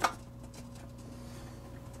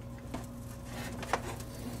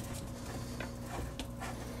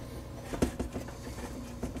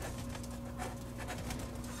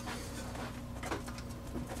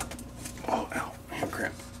 Oh, ow, hand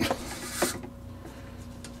cramp.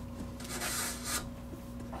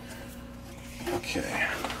 Okay.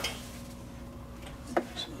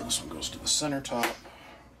 So this one goes to the center top.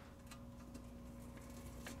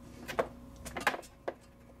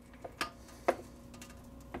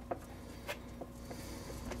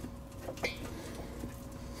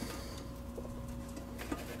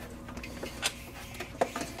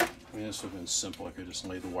 This would have been simple. I could just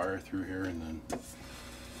lay the wire through here and then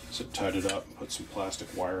zip tied it up and put some plastic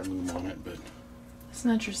wire loom on it, but It's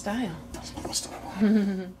not your style. that's not my style.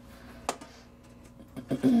 Man.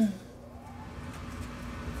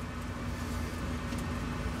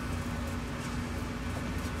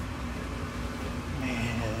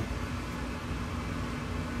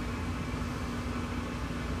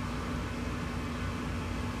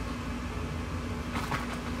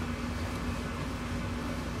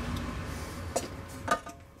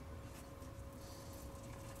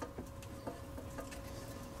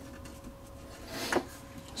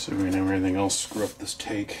 So we didn't have anything else screw up this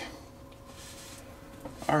take.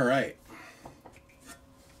 All right.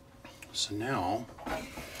 So now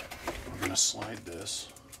we're going to slide this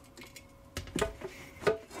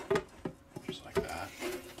just like that.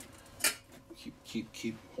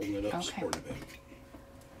 Keep holding it up, Okay. support it a bit.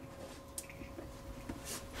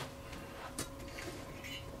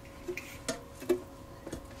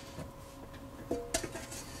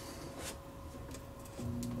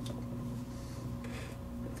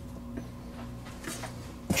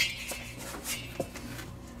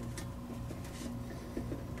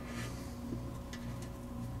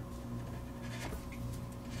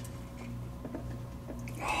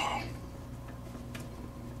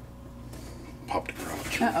 Popped a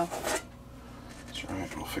garage. Uh-oh. That's all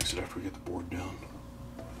right. We'll fix it after we get the board down.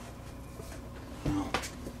 No.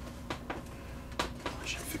 I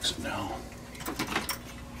should fix it now.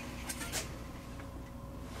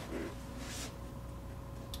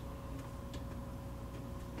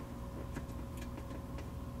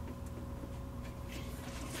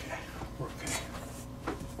 Okay. We're okay.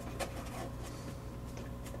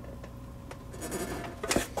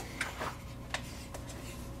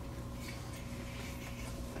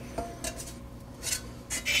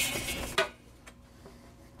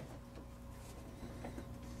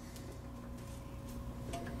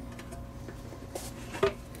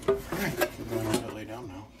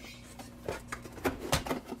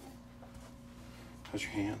 How's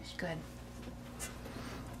your hands? Good.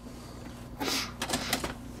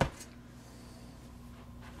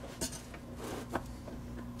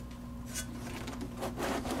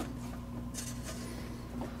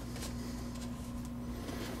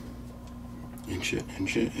 Inch it,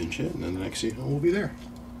 inch it, inch it, and then the next thing we'll be there.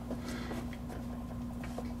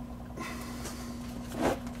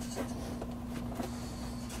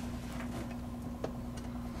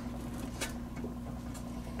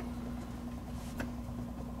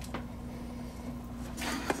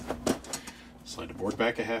 Slide the board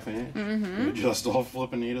back a half an inch. And adjust all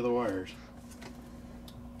flipping 8 of the wires.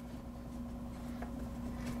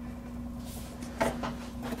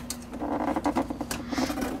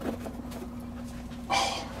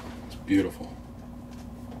 Oh, it's beautiful.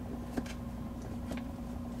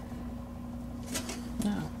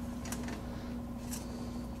 Oh.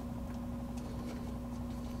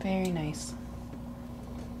 Very nice.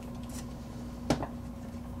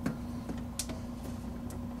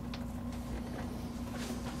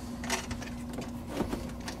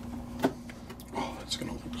 Oh, that's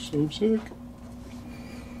gonna look so sick.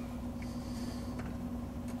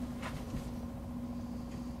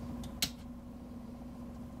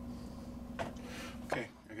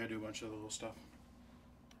 bunch of the little stuff.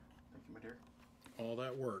 Thank you, my dear. All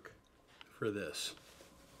that work for this.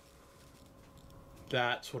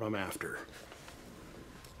 That's what I'm after.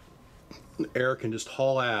 Air can just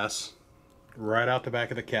haul ass right out the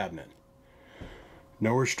back of the cabinet.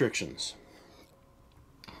 No restrictions.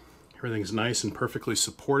 Everything's nice and perfectly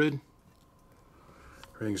supported.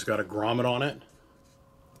 Everything's got a grommet on it.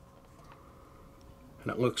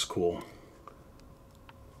 And it looks cool.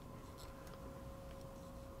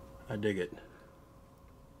 I dig it.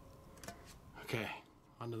 Okay,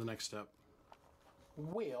 on to the next step.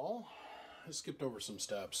 Well, I skipped over some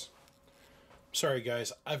steps. Sorry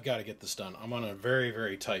guys, I've got to get this done. I'm on a very,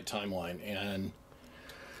 very tight timeline, and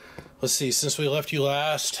let's see, since we left you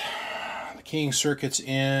last, the keying circuit's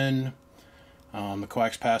in, the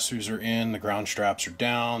coax pass-throughs are in, the ground straps are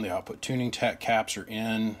down, the output tuning caps are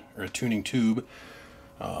in, or a tuning tube.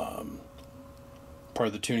 Part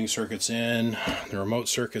of the tuning circuit's in, the remote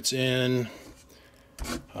circuit's in,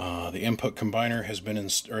 the input combiner has been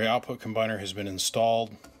output combiner has been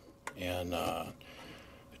installed, and the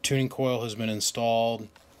tuning coil has been installed.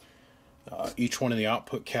 Each one of the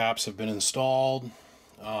output caps have been installed.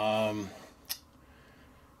 Let's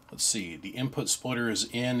see, the input splitter is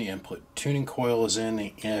in, the input tuning coil is in,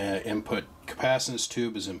 the input capacitance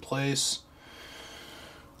tube is in place.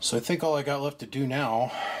 So I think all I got left to do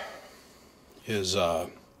now is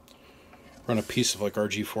run a piece of like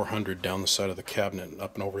RG400 down the side of the cabinet and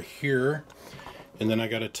up and over here, and then I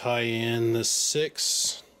got to tie in the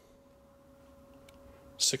six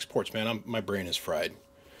ports. Man, my brain is fried.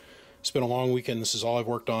 It's been a long weekend. This is all I've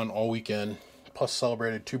worked on all weekend, plus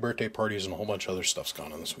celebrated 2 birthday parties and a whole bunch of other stuff's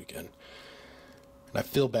gone on this weekend. And I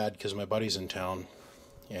feel bad because my buddy's in town,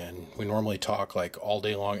 and we normally talk like all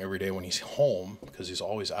day long every day when he's home, because he's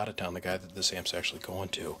always out of town, the guy that this amp's actually going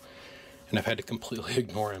to. And I've had to completely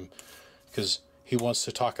ignore him because he wants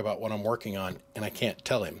to talk about what I'm working on, and I can't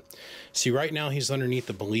tell him. See, right now he's underneath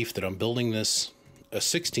the belief that I'm building a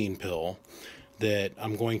 16 pill that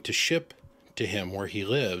I'm going to ship to him where he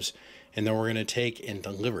lives, and then we're going to take and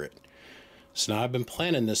deliver it. So now I've been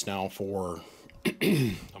planning this now for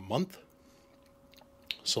a month.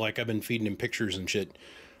 So like I've been feeding him pictures and shit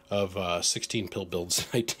of 16 pill builds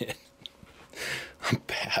I did. I'm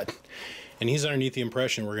bad. And he's underneath the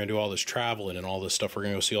impression we're going to do all this traveling and all this stuff. We're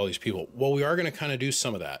going to go see all these people. Well, we are going to kind of do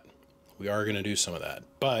some of that. We are going to do some of that.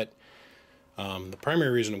 But the primary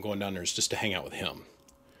reason I'm going down there is just to hang out with him.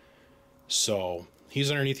 So he's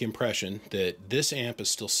underneath the impression that this amp is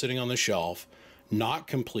still sitting on the shelf, not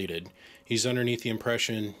completed. He's underneath the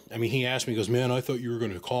impression, I mean, he asked me, he goes, man, I thought you were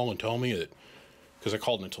going to call and tell me that, because I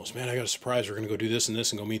called him and told him, man, I got a surprise. We're going to go do this and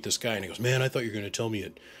this and go meet this guy. And he goes, man, I thought you were going to tell me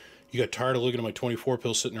that you got tired of looking at my 24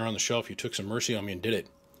 pill sitting there on the shelf. You took some mercy on me and did it.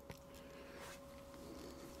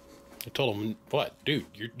 I told him, what? Dude,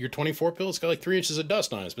 your 24 pill, it's got like 3 inches of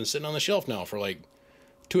dust on it. It's been sitting on the shelf now for like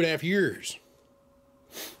 2.5 years.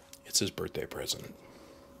 It's his birthday present.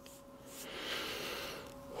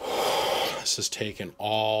 This has taken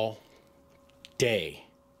all day,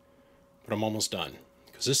 but I'm almost done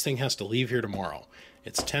because this thing has to leave here tomorrow.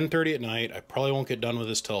 It's 10:30 at night. I probably won't get done with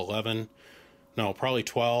this till 11. No, probably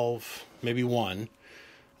 12, maybe 1. I'm going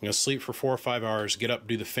to sleep for 4 or 5 hours, get up,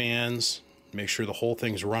 do the fans, make sure the whole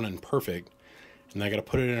thing's running perfect, and I got to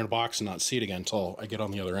put it in a box and not see it again until I get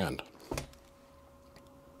on the other end.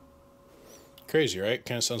 Crazy, right?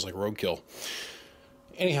 Kind of sounds like roadkill.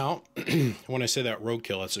 Anyhow, when I say that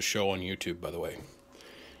roadkill, that's a show on YouTube, by the way.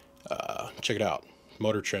 Check it out.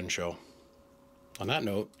 Motor Trend Show. On that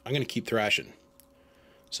note, I'm going to keep thrashing.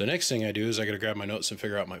 So the next thing I do is I got to grab my notes and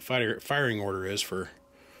figure out my firing order is for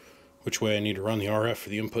which way I need to run the RF for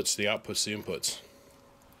the inputs, the outputs, the inputs.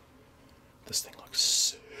 This thing looks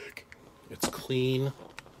sick. It's clean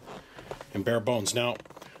and bare bones. Now,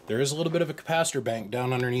 there is a little bit of a capacitor bank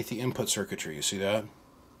down underneath the input circuitry. You see that?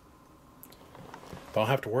 But I don't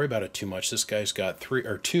have to worry about it too much. This guy's got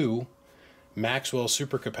 2 Maxwell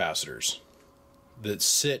supercapacitors that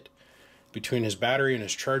sit between his battery and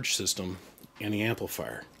his charge system and the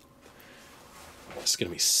amplifier. It's going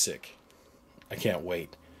to be sick. I can't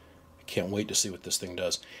wait. I can't wait to see what this thing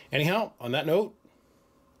does. Anyhow, on that note,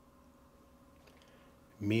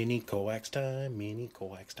 mini coax time, mini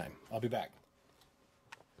coax time. I'll be back.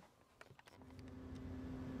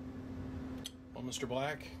 Well, Mr.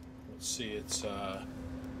 Black, let's see, it's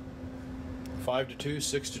 5 to 2,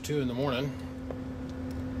 6 to 2 in the morning,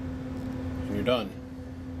 and you're done.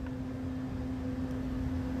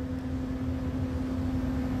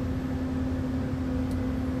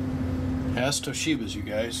 Has Toshiba's, you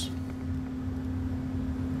guys.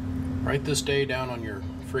 Write this day down on your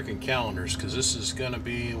freaking calendars, because this is going to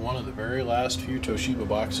be one of the very last few Toshiba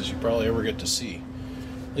boxes you probably ever get to see.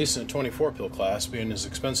 At least in the 24 pill class, being as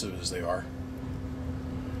expensive as they are.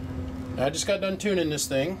 I just got done tuning this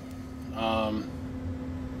thing.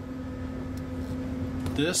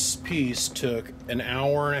 This piece took an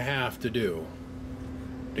hour and a half to do,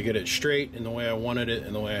 to get it straight in the way I wanted it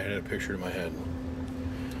and the way I had it pictured in my head.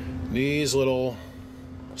 These little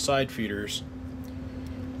side feeders,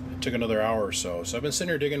 it took another hour or so. So I've been sitting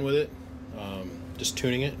here digging with it, just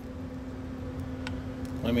tuning it.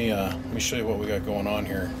 Let me show you what we got going on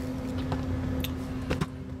here.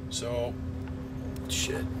 So,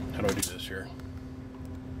 shit, how do I do this here?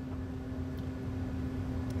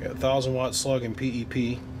 We got 1,000 watt slug in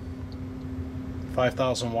PEP,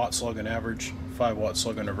 5,000 watt slug in average, 5 watt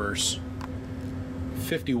slug in reverse,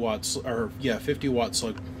 50 watts, or yeah, 50 watt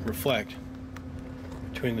slug reflect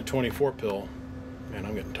between the 24 pill. Man,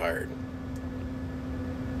 I'm getting tired.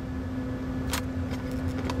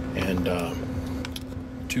 And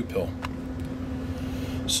 2 pill.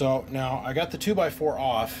 So now I got the 2x4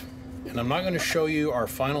 off, and I'm not going to show you our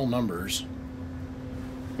final numbers,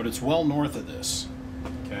 but it's well north of this.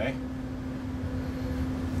 Okay.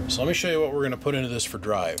 So let me show you what we're going to put into this for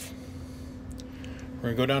drive.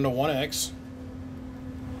 We're going to go down to 1x.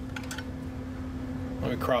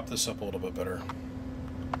 Let me crop this up a little bit better.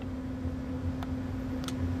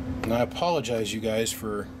 And I apologize, you guys,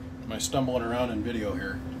 for my stumbling around in video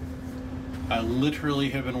here. I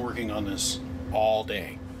literally have been working on this all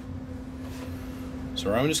day.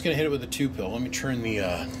 So I'm just going to hit it with a 2 pill. Let me turn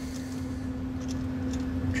the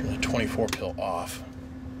 24 pill off.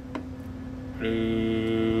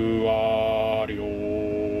 Blue audio.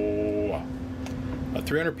 A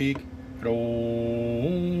 300 peak.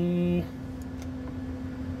 Hello.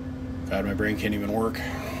 God, my brain can't even work.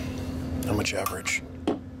 How much average?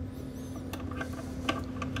 I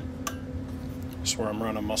swear I'm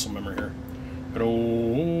running muscle memory here.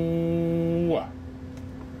 Wow,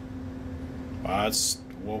 that's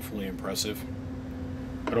woefully impressive.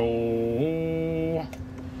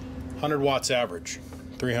 100 watts average,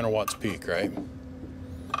 300 watts peak, right?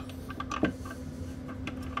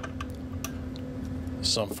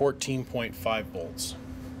 Some 14.5 volts.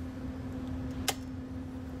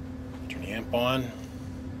 Turn the amp on.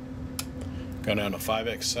 Go down to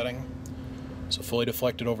 5x setting. So fully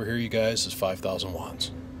deflected over here, you guys, is 5,000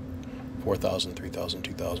 watts. 4,000, 3,000,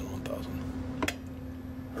 2,000, 1,000.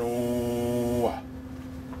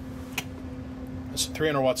 That's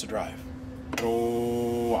 300 watts of drive.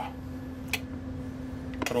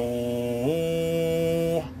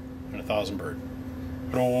 And 1,000 bird.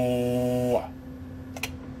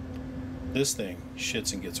 This thing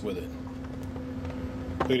shits and gets with it.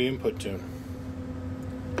 Look at the input tune.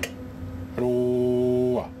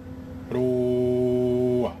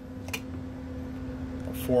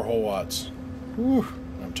 4 whole watts. Whew,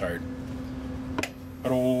 I'm tired.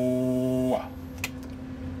 So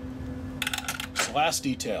last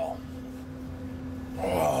detail.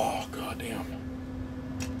 Oh, goddamn.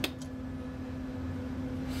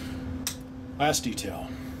 Last detail.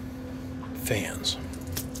 Fans.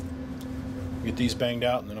 Get these banged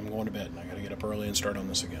out and then I'm going to bed. And I gotta get up early and start on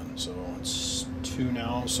this again. So it's 2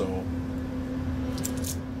 now, so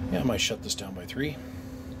yeah, I might shut this down by 3.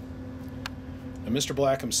 Now, Mr.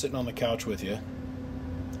 Black, I'm sitting on the couch with you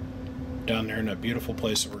down there in that beautiful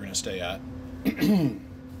place that we're going to stay at.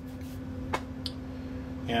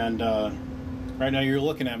 And right now you're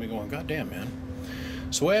looking at me going, God damn, man.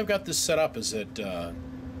 So the way I've got this set up is that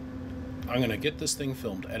I'm going to get this thing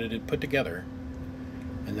filmed, edited, put together,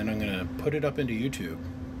 and then I'm going to put it up into YouTube,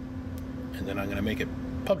 and then I'm going to make it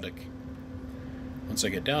public once I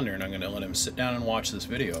get down there, and I'm going to let him sit down and watch this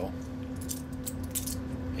video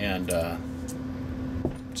and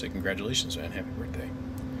say congratulations, man, happy birthday.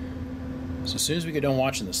 So as soon as we get done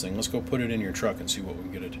watching this thing, let's go put it in your truck and see what we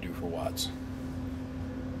can get it to do for watts.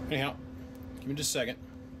 Anyhow, give me just a second.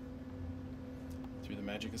 Through the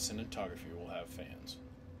magic of cinematography, we'll have fans.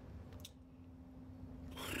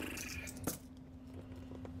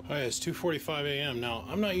 Hi, it's 2:45 a.m. Now,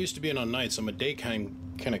 I'm not used to being on nights. I'm a daytime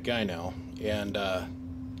kind of guy now, and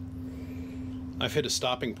I've hit a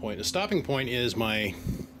stopping point. The stopping point is my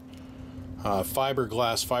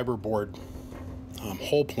fiberglass fiberboard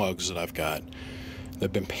hole plugs that I've got.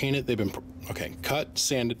 They've been painted. They've been cut,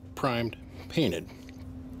 sanded, primed, painted.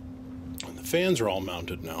 And the fans are all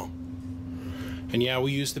mounted now. And yeah,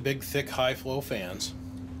 we use the big, thick, high-flow fans.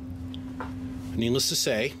 Needless to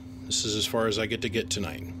say, this is as far as I get to get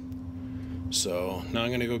tonight. So now I'm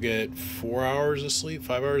going to go get 4 hours of sleep,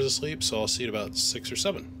 5 hours of sleep, so I'll see you at about 6 or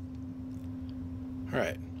 7. All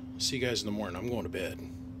right, see you guys in the morning. I'm going to bed.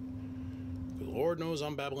 Lord knows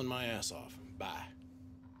I'm babbling my ass off. Bye.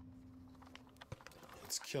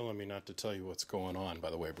 It's killing me not to tell you what's going on, by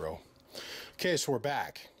the way, bro. Okay, so we're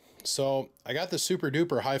back. So I got the super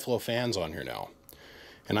duper high flow fans on here now.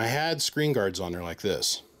 And I had screen guards on there like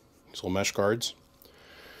this. These little mesh guards.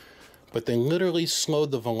 But they literally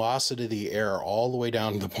slowed the velocity of the air all the way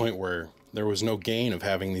down to the point where there was no gain of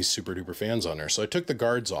having these super duper fans on there. So I took the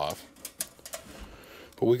guards off.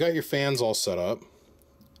 But we got your fans all set up.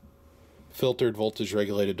 Filtered, voltage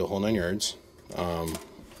regulated to whole 9 yards.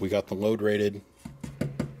 We got the load rated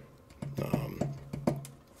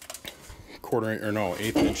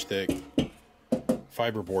eighth inch thick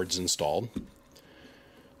fiber boards installed.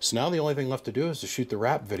 So now the only thing left to do is to shoot the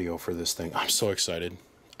wrap video for this thing. I'm so excited.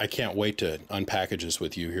 I can't wait to unpackage this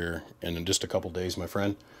with you here in just a couple days, my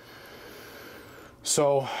friend.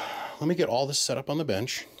 So let me get all this set up on the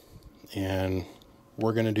bench, and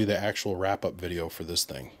we're going to do the actual wrap-up video for this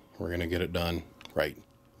thing. We're going to get it done right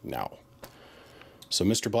now. So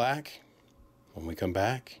Mr. Black, when we come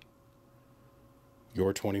back,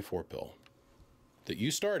 your 24 pill that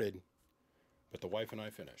you started, but the wife and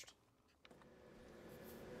I finished.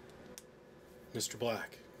 Mr.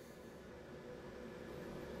 Black,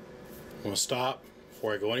 I want to stop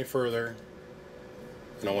before I go any further,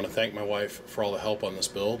 and I want to thank my wife for all the help on this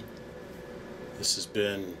build. This has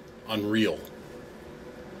been unreal.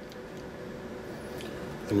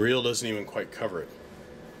 Unreal doesn't even quite cover it.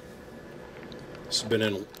 It's been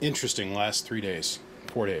an interesting last 4 days.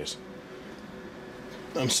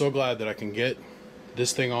 I'm so glad that I can get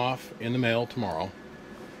this thing off in the mail tomorrow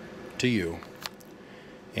to you.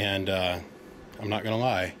 And I'm not going to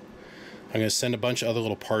lie, I'm going to send a bunch of other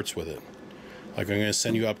little parts with it. Like I'm going to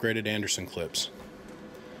send you upgraded Anderson clips,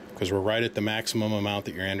 because we're right at the maximum amount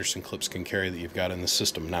that your Anderson clips can carry that you've got in the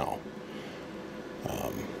system now.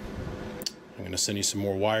 I'm going to send you some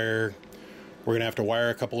more wire. We're going to have to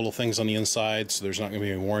wire a couple little things on the inside, so there's not going to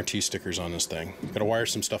be any warranty stickers on this thing. Got to wire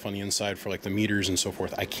some stuff on the inside for like the meters and so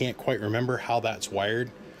forth. I can't quite remember how that's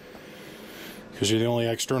wired, because you're the only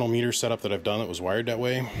external meter setup that I've done that was wired that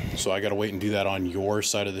way. So I got to wait and do that on your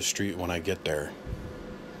side of the street when I get there.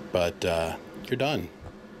 But you're done.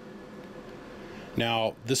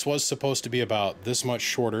 Now, this was supposed to be about this much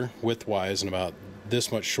shorter width-wise and about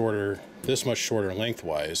this much shorter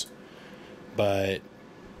length-wise. But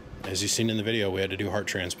as you've seen in the video, we had to do heart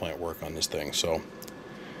transplant work on this thing. So,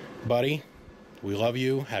 buddy, we love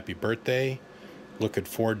you. Happy birthday. Looking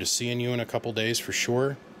forward to seeing you in a couple days for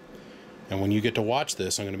sure. And when you get to watch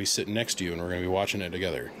this, I'm going to be sitting next to you and we're going to be watching it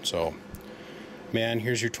together. So, man,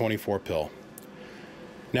 here's your 24 pill.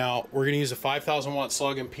 Now, we're going to use a 5,000 watt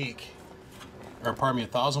slug and peak. Or pardon me, a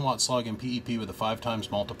 1,000 watt slug and PEP with a 5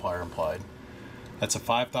 times multiplier implied. That's a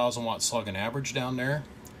 5,000 watt slug and average down there.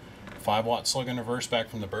 5 watt slug and reverse back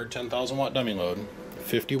from the Bird 10,000 watt dummy load.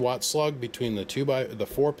 50 watt slug between the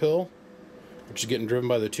 4 pill, which is getting driven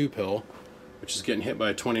by the 2 pill, which is getting hit by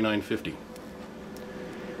a 2950.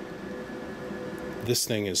 This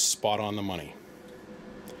thing is spot on the money.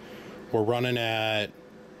 We're running at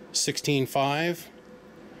 16.5,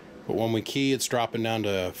 but when we key, it's dropping down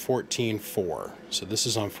to 14.4. So this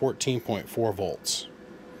is on 14.4 volts,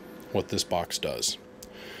 what this box does.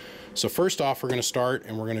 So first off, we're going to start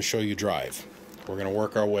and we're going to show you drive. We're going to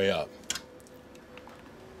work our way up.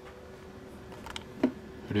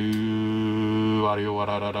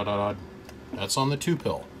 That's on the 2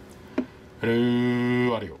 pill.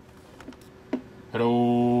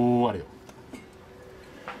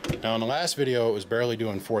 Now in the last video, it was barely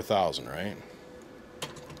doing 4,000, right?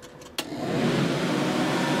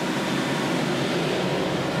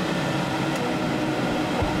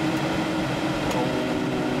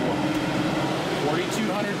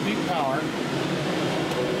 Peak power,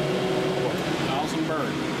 1,000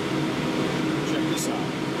 bird. Check this out.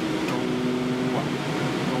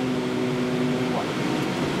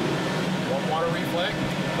 Want water reflect?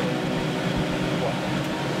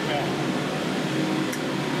 Okay.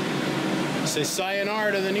 Say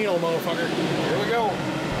sayonara to the needle, motherfucker. Here we go.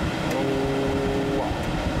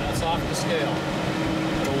 That's off the scale.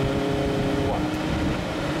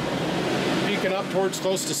 Peaking up towards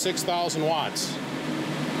close to 6,000 watts.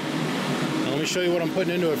 Let me show you what I'm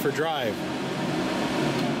putting into it for drive.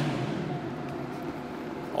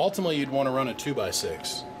 Ultimately, you'd want to run a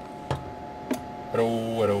 2x6.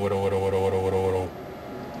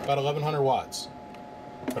 About 1,100 watts.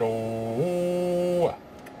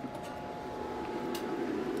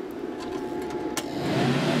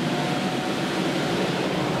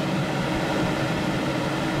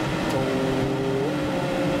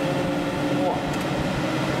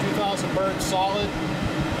 birds solid.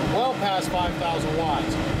 Well past 5,000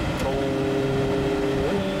 watts.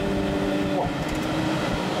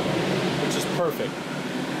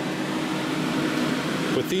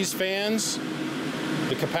 With these fans,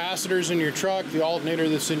 the capacitors in your truck, the alternator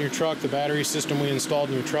that's in your truck, the battery system we installed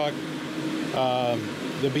in your truck,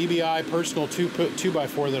 the BBI personal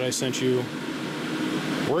 2x4 that I sent you,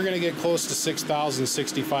 we're going to get close to 6,000,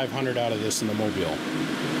 6,500 out of this in the Mobile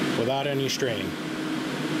without any straining.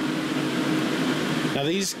 Now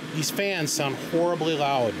these fans sound horribly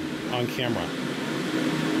loud on camera,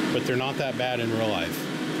 but they're not that bad in real life.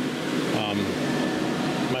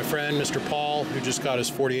 My friend Mr. Paul, who just got his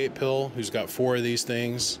 48 pill, who's got 4 of these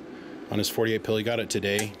things on his 48 pill, he got it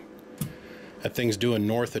today. That thing's doing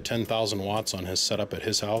north of 10,000 watts on his setup at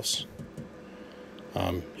his house.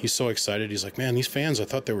 He's so excited. He's like, man, these fans, I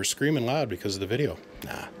thought they were screaming loud because of the video.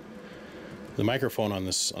 Nah. The microphone on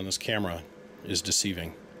this camera is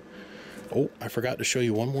deceiving. Oh, I forgot to show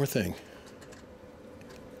you one more thing.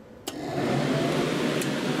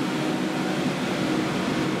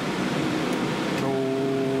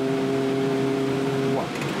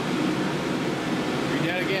 Read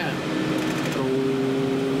that again.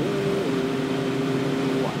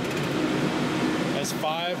 That's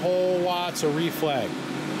 5 whole watts of reflect.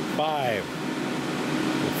 5.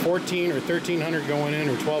 14 or 1300 going in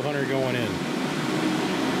or 1200 going in.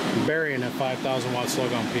 I'm burying that 5,000 watt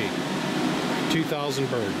slug on peak. 2,000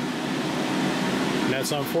 bird. And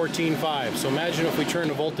that's on 14.5. So imagine if we turn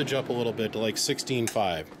the voltage up a little bit to like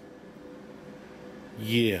 16.5.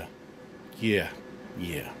 Yeah. Yeah.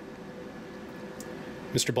 Yeah.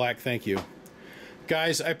 Mr. Black, thank you.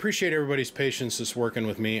 Guys, I appreciate everybody's patience that's working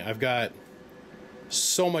with me. I've got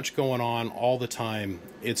so much going on all the time.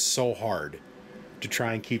 It's so hard to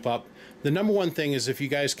try and keep up. The number one thing is if you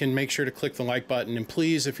guys can make sure to click the like button, and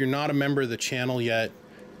please, if you're not a member of the channel yet,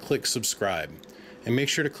 click subscribe and make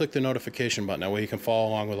sure to click the notification button. That way you can follow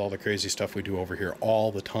along with all the crazy stuff we do over here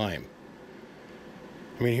all the time.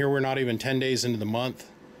 I mean, here we're not even 10 days into the month.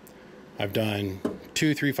 I've done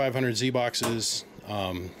 2 3500Z boxes,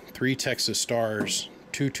 3 Texas Stars,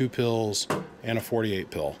 2 pills, and a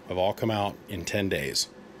 48 pill have all come out in 10 days.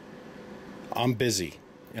 I'm busy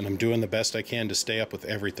and I'm doing the best I can to stay up with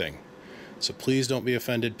everything. So please don't be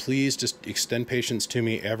offended. Please just extend patience to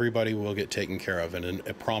me. Everybody will get taken care of, and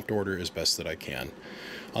a prompt order is best that I can.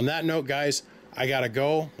 On that note, guys, I gotta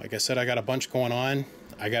go. Like I said, I got a bunch going on.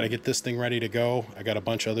 I gotta get this thing ready to go. I got a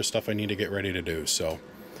bunch of other stuff I need to get ready to do. So,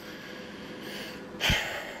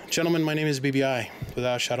 gentlemen, my name is BBI.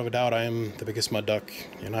 Without a shadow of a doubt, I am the biggest mud duck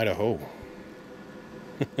in Idaho.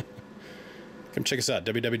 Come check us out,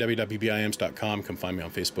 www.bbims.com. Come find me on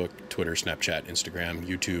Facebook, Twitter, Snapchat, Instagram,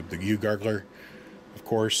 YouTube, the U Gargler, of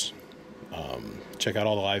course. Check out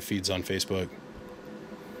all the live feeds on Facebook.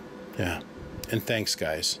 Yeah, and thanks,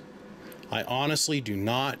 guys. I honestly do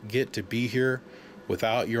not get to be here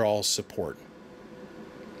without your all's support.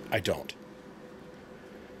 I don't.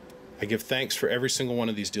 I give thanks for every single one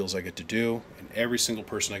of these deals I get to do and every single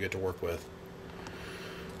person I get to work with.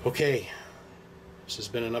 Okay. This has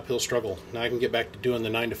been an uphill struggle. Now I can get back to doing the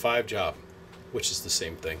 9-to-5 job, which is the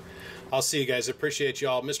same thing. I'll see you guys. I appreciate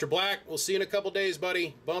y'all. Mr. Black, we'll see you in a couple days,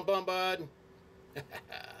 buddy. Bum, bud.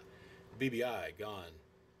 BBI, gone.